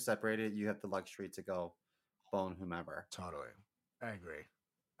once you're separated, you have the luxury to go bone whomever. Totally, I agree.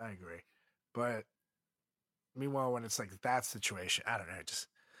 But meanwhile, when it's like that situation, I don't know.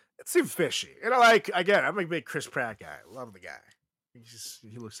 It seems fishy. Again, I'm a big Chris Pratt guy. Love the guy.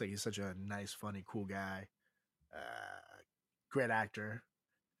 He looks like he's such a nice, funny, cool guy. Great actor.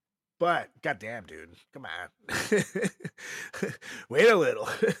 But goddamn, dude, come on, wait a little.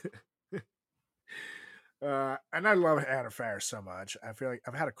 And I love Anna Faris so much. I feel like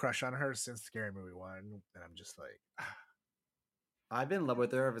I've had a crush on her since Scary Movie 1, and I'm just like, I've been in love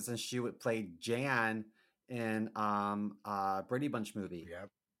with her ever since she would play Jan in Brady Bunch movie. Yep.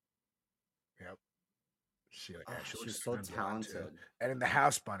 She's so talented. And in The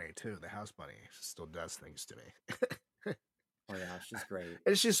House Bunny too. The House Bunny still does things to me. Oh yeah, she's great.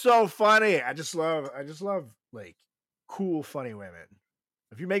 And she's so funny. I just love like cool, funny women.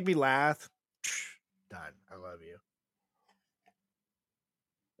 If you make me laugh, done. I love you.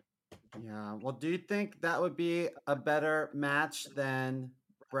 Yeah. Well, do you think that would be a better match than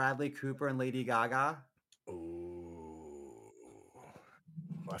Bradley Cooper and Lady Gaga? Ooh.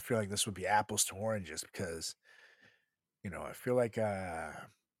 I feel like this would be apples to oranges because, I feel like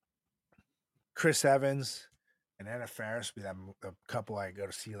Chris Evans and Anna Faris would be the couple I go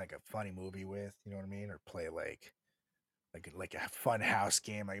to see like a funny movie with, you know what I mean? Or play like a fun house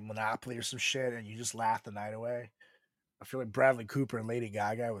game, like Monopoly or some shit, and you just laugh the night away. I feel like Bradley Cooper and Lady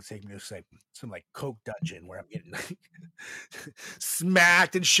Gaga would take me to like some like coke dungeon where I'm getting like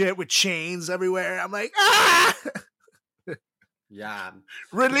smacked and shit with chains everywhere. I'm like, ah! Yeah.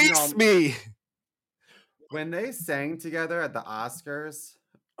 Release me. When they sang together at the Oscars,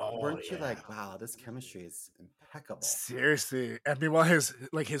 weren't you yeah. like, wow, this chemistry is impeccable? Seriously. And meanwhile, his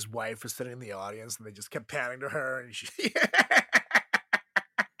wife was sitting in the audience and they just kept panning to her and she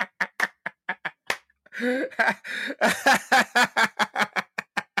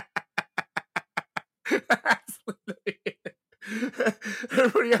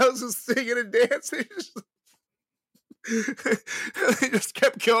everybody else was singing and dancing. They just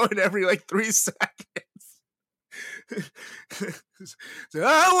kept going every like 3 seconds. So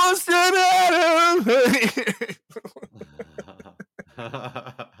I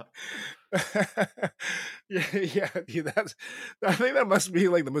yeah, I think that must be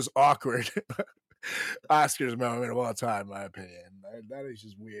like the most awkward Oscars moment of all time, in my opinion. That is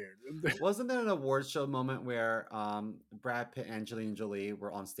just weird. Wasn't there an award show moment where Brad Pitt and Angelina Jolie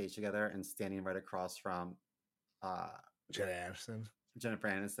were on stage together and standing right across from Jennifer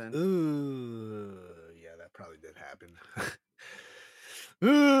Aniston? Ooh, yeah, that probably did happen.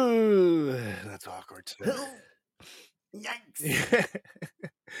 Ooh, that's awkward too. Yikes!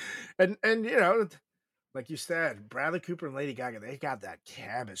 And like you said, Bradley Cooper and Lady Gaga, they got that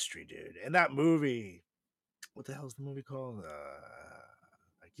chemistry, dude. And that movie, what the hell is the movie called?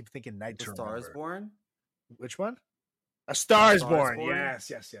 I keep thinking Night to Remember. Star is Born? Which one? A Star is Born.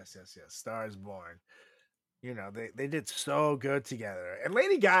 Yes. Star is Born. They did so good together. And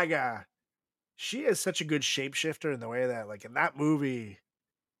Lady Gaga, she is such a good shapeshifter in the way that, like, in that movie,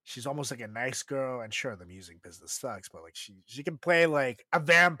 she's almost like a nice girl. And sure, the music business sucks, but like she can play like a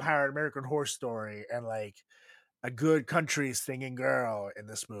vampire in American Horror Story and like a good country singing girl in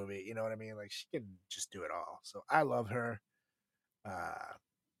this movie. You know what I mean? Like she can just do it all. So I love her.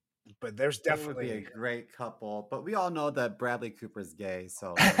 But there's They would be a definitely great couple, but we all know that Bradley Cooper's gay,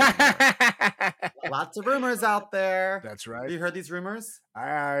 so lots of rumors out there. That's Have right. you heard these rumors?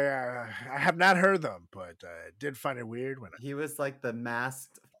 I have not heard them, but did find it weird when He was like the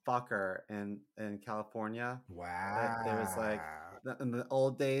masked fucker in California. There was like in the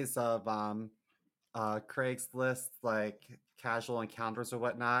old days of Craigslist, like casual encounters or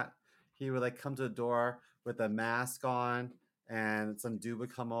whatnot. He would like come to the door with a mask on, and some dude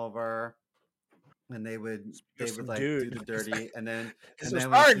would come over, and they would some like dude. do the dirty, and then Is and there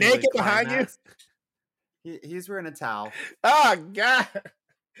then when star he naked would behind you? climax- He's wearing a towel. Oh God.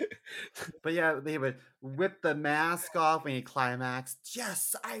 But yeah, they would whip the mask off when he climaxed.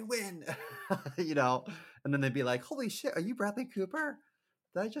 Yes, I win. You know, and then they'd be like, "Holy shit, are you Bradley Cooper?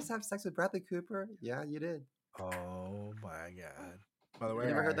 Did I just have sex with Bradley Cooper?" Yeah, you did. Oh my God. By the way, You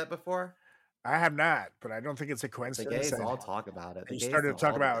never heard that before? I have not, but I don't think it's a The coincidence. gays that all talk about it. The you gays started know to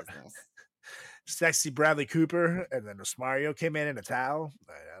talk all the about business. sexy Bradley Cooper, and then Mario came in a towel.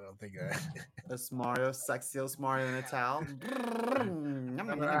 I don't think. This Mario, sexiest Mario in a towel.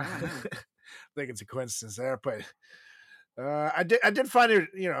 I think it's a coincidence there, but I did find it.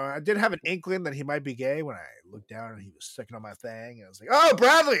 You know, I did have an inkling that he might be gay when I looked down and he was sucking on my thing, and I was like, "Oh,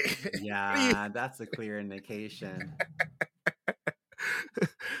 Bradley!" Yeah, that's a clear indication.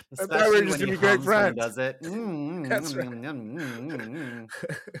 I thought we were Especially just when gonna he be great hums when he friends. does it. That's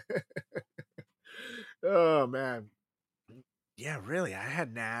Oh man, yeah, really, I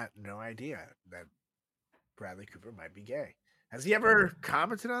had no idea that Bradley Cooper might be gay. Has he ever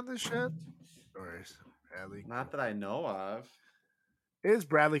commented on this shit? Or Not that I know of. is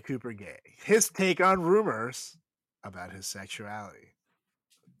Bradley Cooper gay? His take on rumors about his sexuality.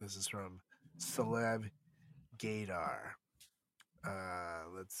 This is from Celeb Gaydar.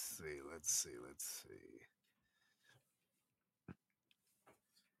 Let's see.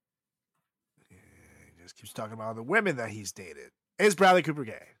 Yeah, he just keeps talking about all the women that he's dated. Is Bradley Cooper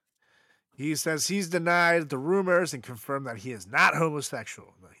gay? He says he's denied the rumors and confirmed that he is not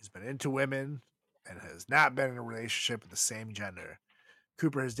homosexual. That he's been into women and has not been in a relationship with the same gender.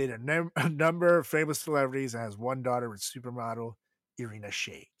 Cooper has dated a number of famous celebrities and has one daughter with supermodel Irina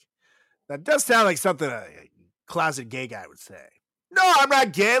Shayk. That does sound like something a closet gay guy would say. No, I'm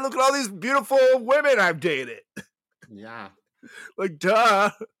not gay. Look at all these beautiful women I've dated. Yeah. Like,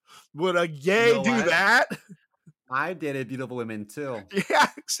 duh. Would a gay You know do what? that? I dated beautiful women too. Yeah,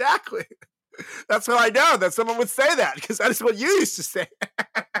 exactly. That's what I know. That someone would say that because that is what you used to say.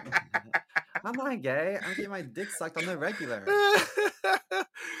 I'm not gay. I'm getting my dick sucked on the regular.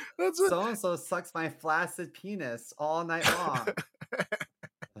 That's what, So and so sucks my flaccid penis all night long.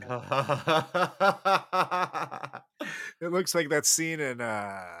 it looks like that scene in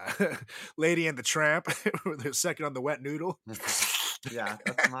Lady and the Tramp where they're sucking on the wet noodle. Yeah,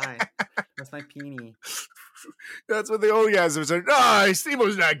 that's mine. That's my peenie. That's what the old guys were saying. No,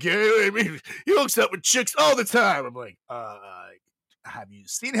 Steve-O's not gay. I mean, he hooks up with chicks all the time. I'm like, have you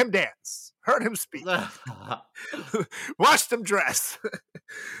seen him dance? Heard him speak? Watched him dress?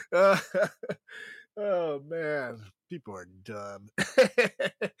 Oh man, people are dumb.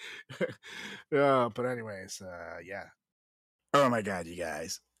 But anyways, yeah. Oh my God, you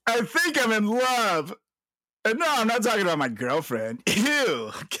guys. I think I'm in love. And no, I'm not talking about my girlfriend.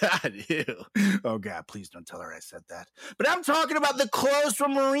 Ew. God, ew. Oh God, please don't tell her I said that. But I'm talking about the clothes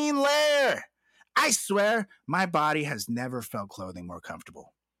from Marine Layer. I swear, my body has never felt clothing more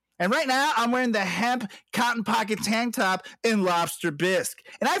comfortable. And right now, I'm wearing the hemp cotton pocket tank top in lobster bisque.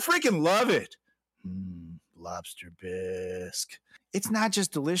 And I freaking love it. Lobster bisque. It's not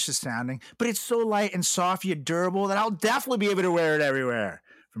just delicious sounding, but it's so light and soft yet durable that I'll definitely be able to wear it everywhere.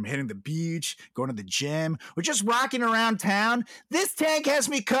 From hitting the beach, going to the gym, or just rocking around town, this tank has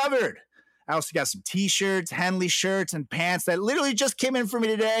me covered. I also got some t-shirts, Henley shirts, and pants that literally just came in for me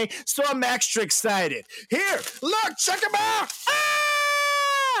today, so I'm extra excited. Here, look, check them out!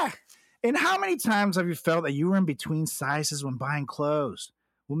 Ah! And how many times have you felt that you were in between sizes when buying clothes?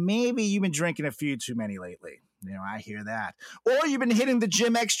 Well, maybe you've been drinking a few too many lately. You know, I hear that. Or you've been hitting the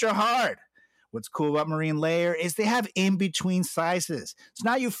gym extra hard. What's cool about Marine Layer is they have in-between sizes. So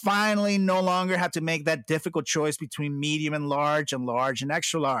now you finally no longer have to make that difficult choice between medium and large and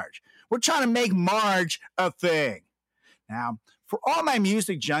extra large. We're trying to make Marge a thing. Now, For all my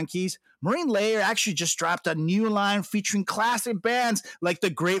music junkies, Marine Layer actually just dropped a new line featuring classic bands like The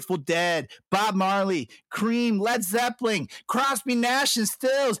Grateful Dead, Bob Marley, Cream, Led Zeppelin, Crosby, Nash and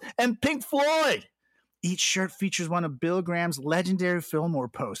Stills, and Pink Floyd. Each shirt features one of Bill Graham's legendary Fillmore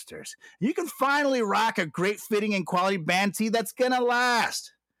posters. You can finally rock a great fitting and quality band tee that's gonna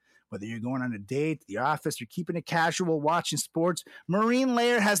last. Whether you're going on a date, the office, or keeping it casual watching sports, Marine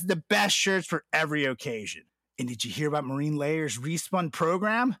Layer has the best shirts for every occasion. And did you hear about Marine Layer's Respun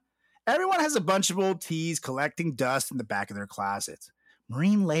program? Everyone has a bunch of old tees collecting dust in the back of their closets.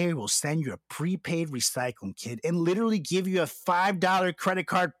 Marine Layer will send you a prepaid recycling kit and literally give you a $5 credit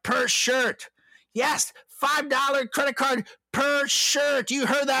card per shirt. Yes, $5 credit card per shirt. You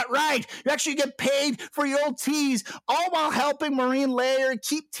heard that right. You actually get paid for your old tees, all while helping Marine Layer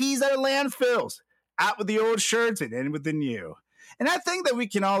keep tees out of landfills. Out with the old shirts and in with the new. And I think that we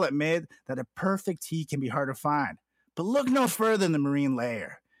can all admit that a perfect tee can be hard to find. But look no further than the Marine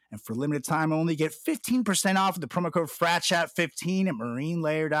Layer. And for limited time only, get 15% off with the promo code FRATCHAT15 at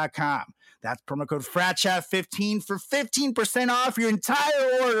marinelayer.com. That's promo code FRATCHAT15 for 15% off your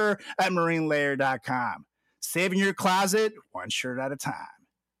entire order at marinelayer.com. Saving your closet one shirt at a time.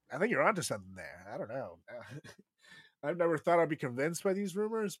 I think you're onto something there. I don't know. I've never thought I'd be convinced by these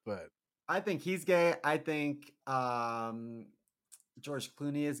rumors, but I think he's gay. I think George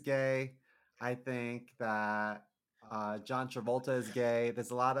Clooney is gay. I think that John Travolta is gay.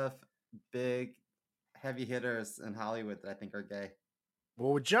 There's a lot of big, heavy hitters in Hollywood that I think are gay.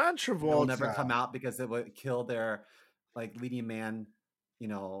 well, with John Travolta, They'll never come out because it would kill their like leading man,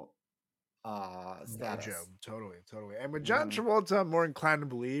 status. Mojo, totally. And with John Travolta, I'm more inclined to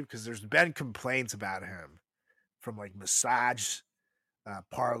believe because there's been complaints about him from like massage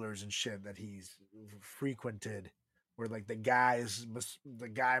parlors and shit that he's frequented, where like the guy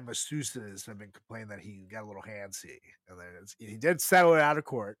masseuses have been complaining that he got a little handsy, and then he did settle it out of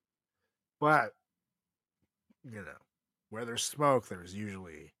court, but where there's smoke, there's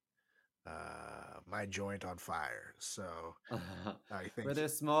usually my joint on fire. So I think where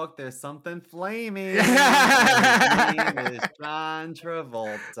there's smoke, there's something flaming. His name is John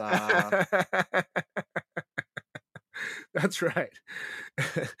Travolta. That's right.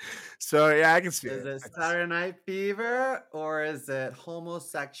 So yeah, I can see Is it. it Saturday Night Fever or is it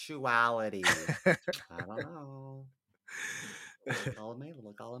homosexuality? I don't know. A little column A, a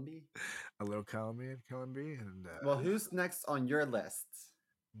little column B. A little column A and column B. And Well, who's next on your list?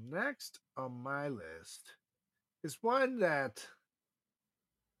 next on my list is one that,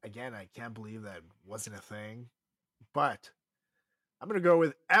 again, I can't believe that wasn't a thing, but I'm going to go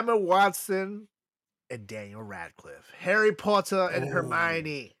with Emma Watson and Daniel Radcliffe. Harry Potter and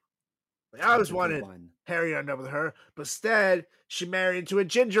Hermione. Like, I always That's a good wanted one. Harry to end up with her, but instead, she married into a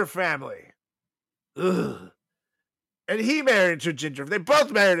ginger family. Ugh. And he married into a ginger. They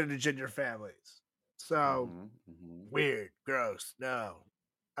both married into ginger families. So, weird, gross, no.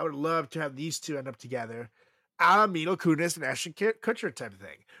 I would love to have these two end up together. A la Mila Kunis and Ashton Kutcher type of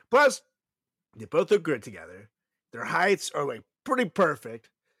thing. Plus, they both look good together. Their heights are like pretty perfect.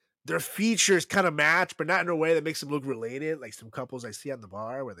 Their features kind of match, but not in a way that makes them look related. Like some couples I see on the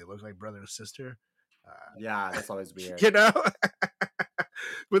bar where they look like brother and sister. Yeah, that's always weird. You know?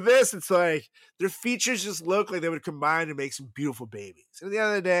 With this, it's like their features just look like they would combine to make some beautiful babies. And at the end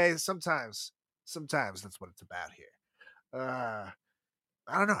of the day, sometimes that's what it's about here.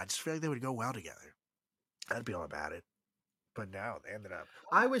 I don't know. I just feel like they would go well together. I'd be all about it. But no, they ended up.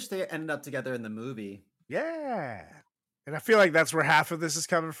 I wish they ended up together in the movie. Yeah. And I feel like that's where half of this is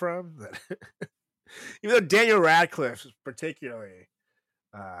coming from. Even though Daniel Radcliffe is particularly,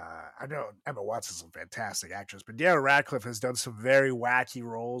 I know Emma Watson's a fantastic actress, but Daniel Radcliffe has done some very wacky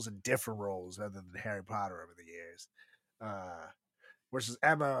roles and different roles other than Harry Potter over the years. Versus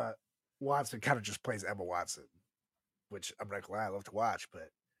Emma Watson kind of just plays Emma Watson, which I'm not gonna lie, I love to watch, but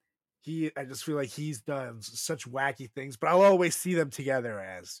I just feel like he's done such wacky things, but I'll always see them together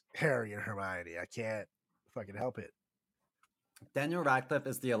as Harry and Hermione. I can't fucking help it. Daniel Radcliffe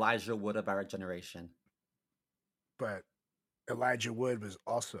is the Elijah Wood of our generation. But Elijah Wood was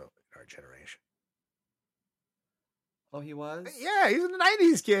also in our generation. Oh, he was? Yeah, he's a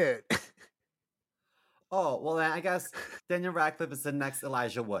 90s kid. Oh, well, then I guess Daniel Radcliffe is the next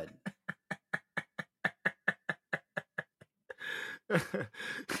Elijah Wood.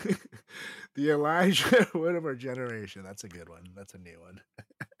 The Elijah Wood of our generation. That's a good one. That's a new one.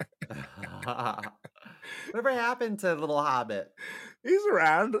 Whatever happened to Little Hobbit? He's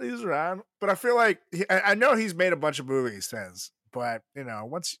around. But I feel like I know he's made a bunch of movies since. But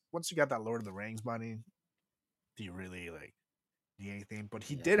once you got that Lord of the Rings money, do you really need anything? But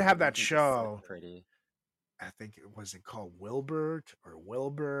he did have that show. Pretty. I think it was called Wilbert or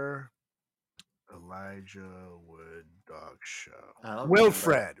Wilbur. Elijah Wood Dog Show. I don't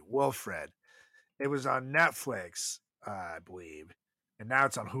remember. Wilfred. It was on Netflix, I believe, and now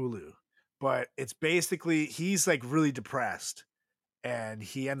it's on Hulu. But it's basically he's like really depressed, and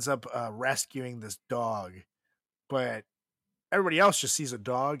he ends up rescuing this dog. But everybody else just sees a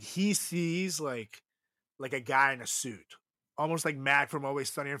dog. He sees like a guy in a suit, almost like Mac from Always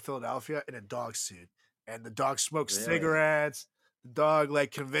Sunny in Philadelphia, in a dog suit, and the dog smokes Really? cigarettes. The dog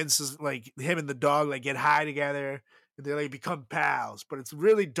like convinces like him and the dog like get high together, and they like become pals. But it's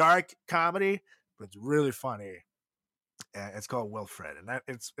really dark comedy, but it's really funny. It's called Wilfred, and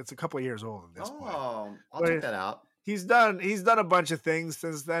it's a couple of years old at this point. Oh, I'll But check that out. he's done a bunch of things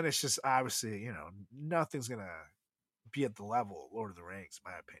since then. It's just obviously nothing's gonna be at the level of Lord of the Rings,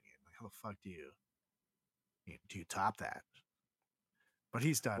 in my opinion. Like, how the fuck do you top that? But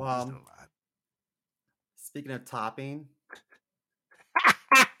he's done a Well, lot. speaking of topping,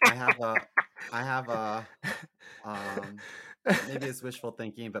 I have a maybe it's wishful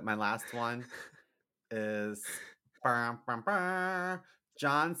thinking, but my last one is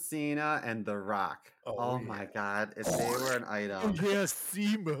John Cena and The Rock. Oh my God. If they were an item, Yes,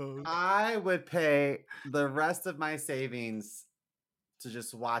 Simo. I would pay the rest of my savings to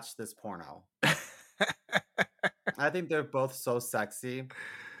just watch this porno. I think they're both so sexy.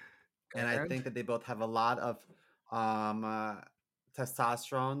 And I think that they both have a lot of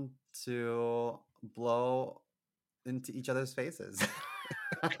testosterone to blow into each other's faces.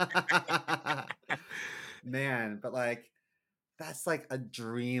 Man, but like that's like a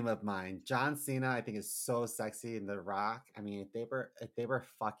dream of mine. John Cena, I think, is so sexy, and The Rock. I mean, if they were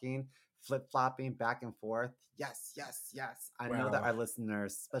fucking flip-flopping back and forth, yes. I know that Well- our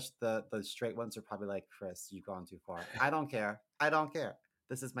listeners, especially the straight ones, are probably like, Chris, you've gone too far. I don't care.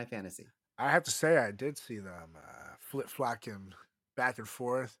 This is my fantasy. I have to say, I did see them flip-flopping back and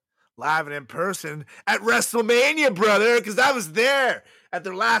forth live and in person at WrestleMania, brother, because I was there at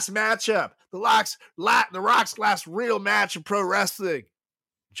their last matchup, the Rock's last real match in pro wrestling.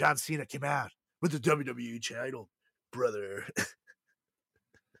 John Cena came out with the WWE title, brother.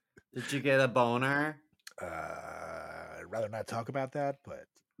 Did you get a boner? I'd rather not talk about that, but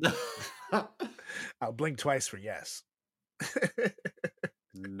I'll blink twice for yes.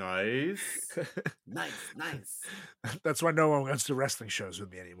 Nice. That's why no one wants to wrestling shows with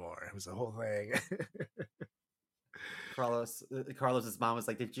me anymore. It was the whole thing. Carlos's mom was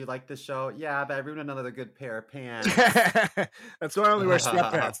like, "Did you like the show?" Yeah, but I ruined another good pair of pants. That's why I only wear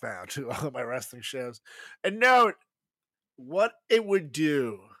sweatpants now to all of my wrestling shows. And note what it would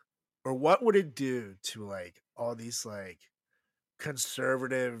do, or what would it do to like all these like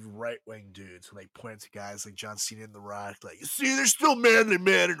conservative right-wing dudes who like point to guys like John Cena and The Rock, like, you see, there's still manly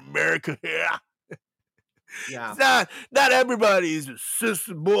men in America here. Yeah. It's not everybody's a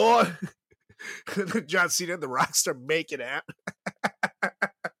sister boy. John Cena and The Rock start making out.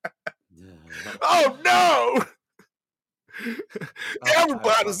 Oh no!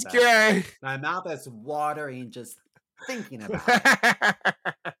 Everybody's gay. My mouth is watering just thinking about it.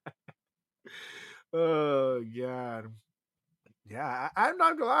 Oh God. Yeah, I'm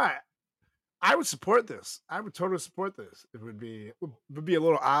not gonna lie. I would support this. I would totally support this. It would be a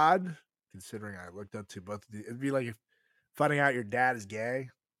little odd considering I looked up to both of these. It'd be like if finding out your dad is gay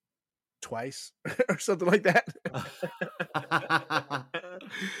twice or something like that.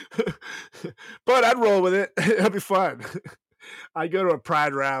 But I'd roll with it. It'd be fun. I'd go to a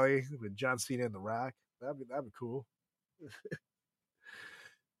pride rally with John Cena and The Rock. That'd be cool.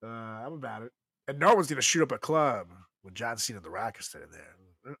 I'm about it. And no one's gonna shoot up a club when John Cena and The Rock are sitting there.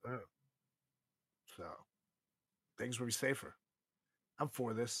 So things will be safer. I'm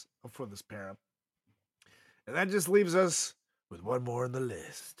for this pair up. And that just leaves us with one more on the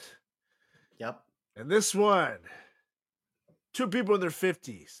list. Yep. And this one, two people in their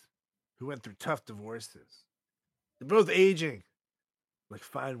 50s who went through tough divorces. They're both aging like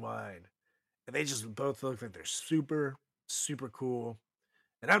fine wine. And they just both look like they're super, super cool.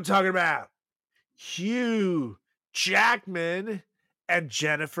 And I'm talking about Hugh Jackman and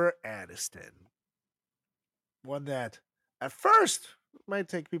Jennifer Aniston. One that at first might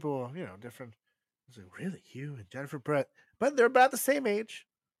take people, different. It's like, really, Hugh and Jennifer Brett, but they're about the same age.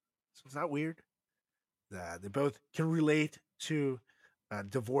 So it's not weird. They both can relate to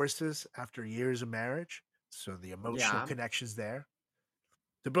divorces after years of marriage. So the emotional connections there.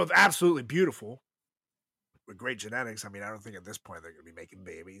 They're both absolutely beautiful with great genetics. I mean, I don't think at this point they're going to be making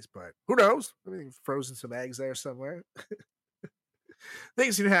babies, but who knows? I mean, frozen some eggs there somewhere.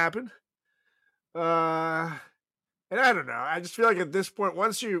 Things can happen. And I don't know. I just feel like at this point,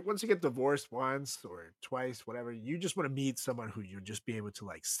 once you get divorced once or twice, whatever, you just want to meet someone who you'll just be able to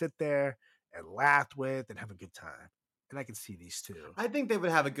like sit there and laugh with and have a good time. And I can see these two. I think they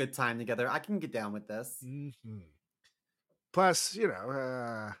would have a good time together. I can get down with this. Mm-hmm. Plus, you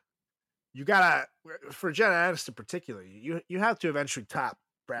know, you gotta, for Jenna Aniston particularly, you have to eventually top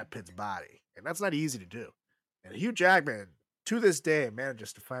Brad Pitt's body, and that's not easy to do. And Hugh Jackman, to this day,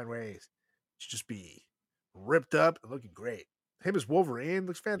 manages to find ways to just be ripped up and looking great. Him as Wolverine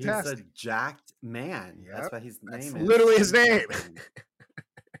looks fantastic. He's a jacked man. Yep. That's what his name is. Literally his name.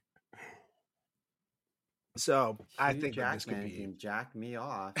 So I think that this could be. Can jack me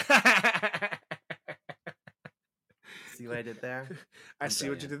off. See what I did there? I see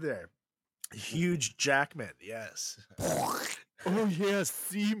what you did there. Huge Jackman, yes. Oh yes,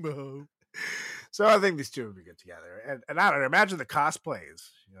 Simo. So I think these two would be good together. And I don't know, imagine the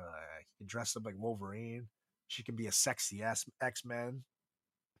cosplays. You know, he can dress up like Wolverine. She can be a sexy X-Men.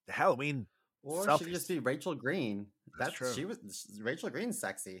 The Halloween. Or selfies. she could just be Rachel Green. That's true. Rachel Green's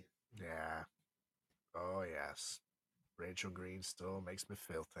sexy. Yeah. Oh yes. Rachel Green still makes me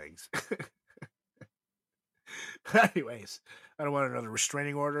feel things. Anyways, I don't want another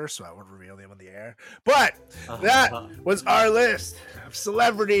restraining order, so I won't reveal them on the air. But that was our list of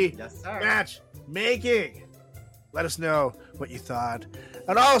celebrity match making. Let us know what you thought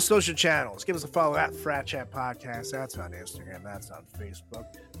on all social channels. Give us a follow at Frat Chat Podcast. That's on Instagram. That's on Facebook.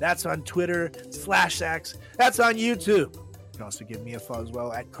 That's on Twitter /X. That's on YouTube. You can also give me a follow as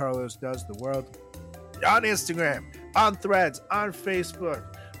well at Carlos Does the World on Instagram, on Threads, on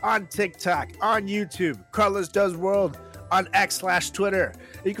Facebook, on TikTok, on YouTube, Carlos Does World, on X/Twitter.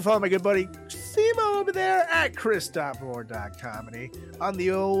 You can follow my good buddy Simo over there at chris.moore.comedy on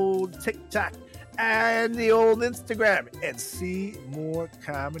the old TikTok and the old Instagram, and see more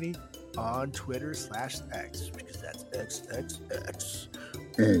comedy on Twitter /X, because that's XXX.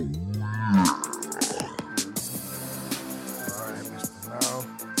 All right, Mr. Mo,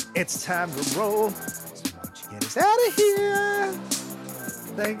 it's time to roll. So why don't you get us out of here?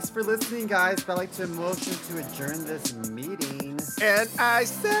 Thanks for listening, guys. But I'd like to motion to adjourn this meeting. And I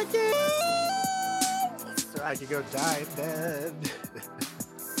second, so I can go die in bed.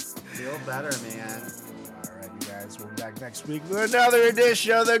 Feel better, man. All right, you guys, we'll be back next week with another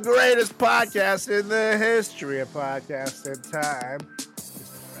edition of the greatest podcast in the history of podcasting time. It's the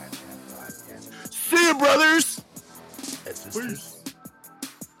Frat Chat Podcast. See you, brothers and sisters.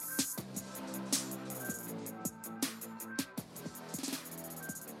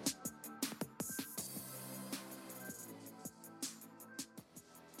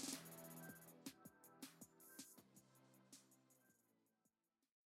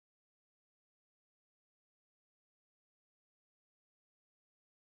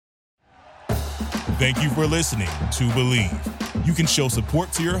 Thank you for listening to Believe. You can show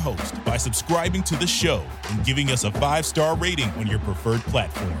support to your host by subscribing to the show and giving us a 5-star rating on your preferred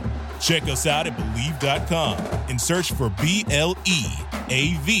platform. Check us out at Believe.com and search for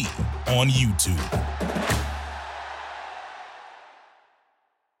BLEAV on YouTube.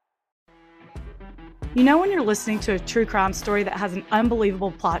 You know when you're listening to a true crime story that has an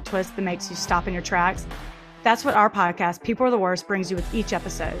unbelievable plot twist that makes you stop in your tracks? That's what our podcast, People Are the Worst, brings you with each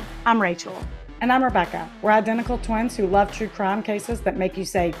episode. I'm Rachel. And I'm Rebecca. We're identical twins who love true crime cases that make you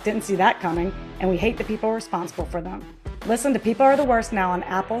say, didn't see that coming, and we hate the people responsible for them. Listen to People Are the Worst now on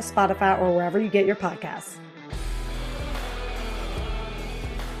Apple, Spotify, or wherever you get your podcasts.